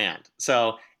 50 grand.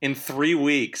 So in 3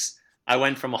 weeks, I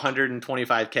went from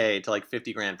 125K to like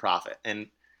 50 grand profit, and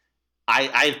I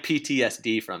have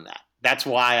PTSD from that. That's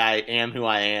why I am who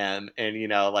I am, and, you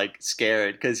know, like,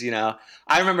 scared, because, you know,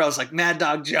 I remember I was like, Mad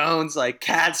Dog Jones, like,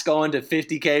 cat's going to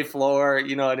 50K floor,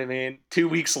 you know what I mean? 2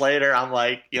 weeks later, I'm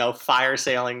like, you know, fire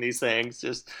sailing these things,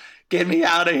 just get me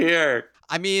out of here.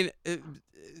 I mean,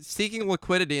 seeking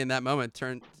liquidity in that moment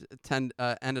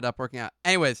ended up working out.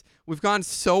 Anyways, we've gone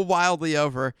so wildly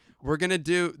over. We're gonna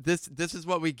do this. This is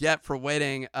what we get for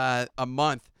waiting a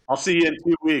month. I'll see you in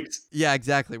 2 weeks. Yeah,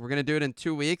 exactly. We're gonna do it in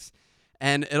 2 weeks.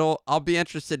 And I'll be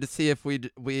interested to see if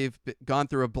we've gone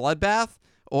through a bloodbath,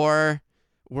 or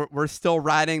we're still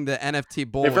riding the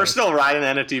NFT bull wave. If we're still riding the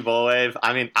NFT bull wave,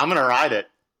 I mean, I'm gonna ride it.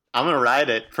 I'm gonna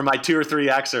ride it for my 2 or 3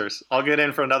 Xers. I'll get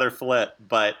in for another flip,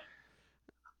 but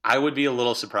I would be a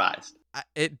little surprised.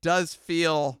 It does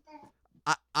feel.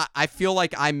 I feel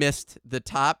like I missed the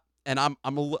top, and I'm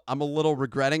a little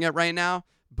regretting it right now.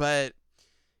 But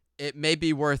it may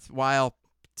be worthwhile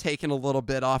taking a little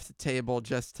bit off the table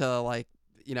just to, like,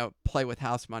 you know, play with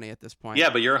house money at this point.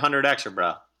 Yeah, but you're 100Xer,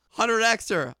 bro.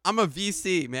 100Xer. I'm a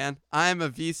VC, man. I'm a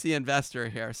VC investor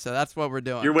here, so that's what we're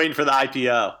doing. You're waiting for the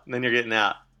IPO, and then you're getting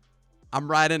out. I'm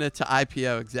riding it to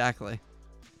IPO, exactly.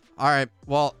 All right.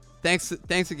 Well, thanks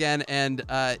again, and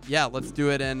yeah, let's do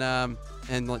it in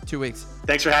 2 weeks.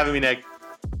 Thanks for having me, Nick.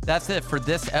 That's it for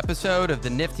this episode of the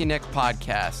Nifty Nick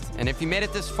podcast. And if you made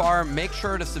it this far, make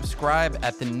sure to subscribe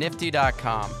at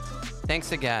thenifty.com.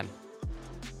 Thanks again.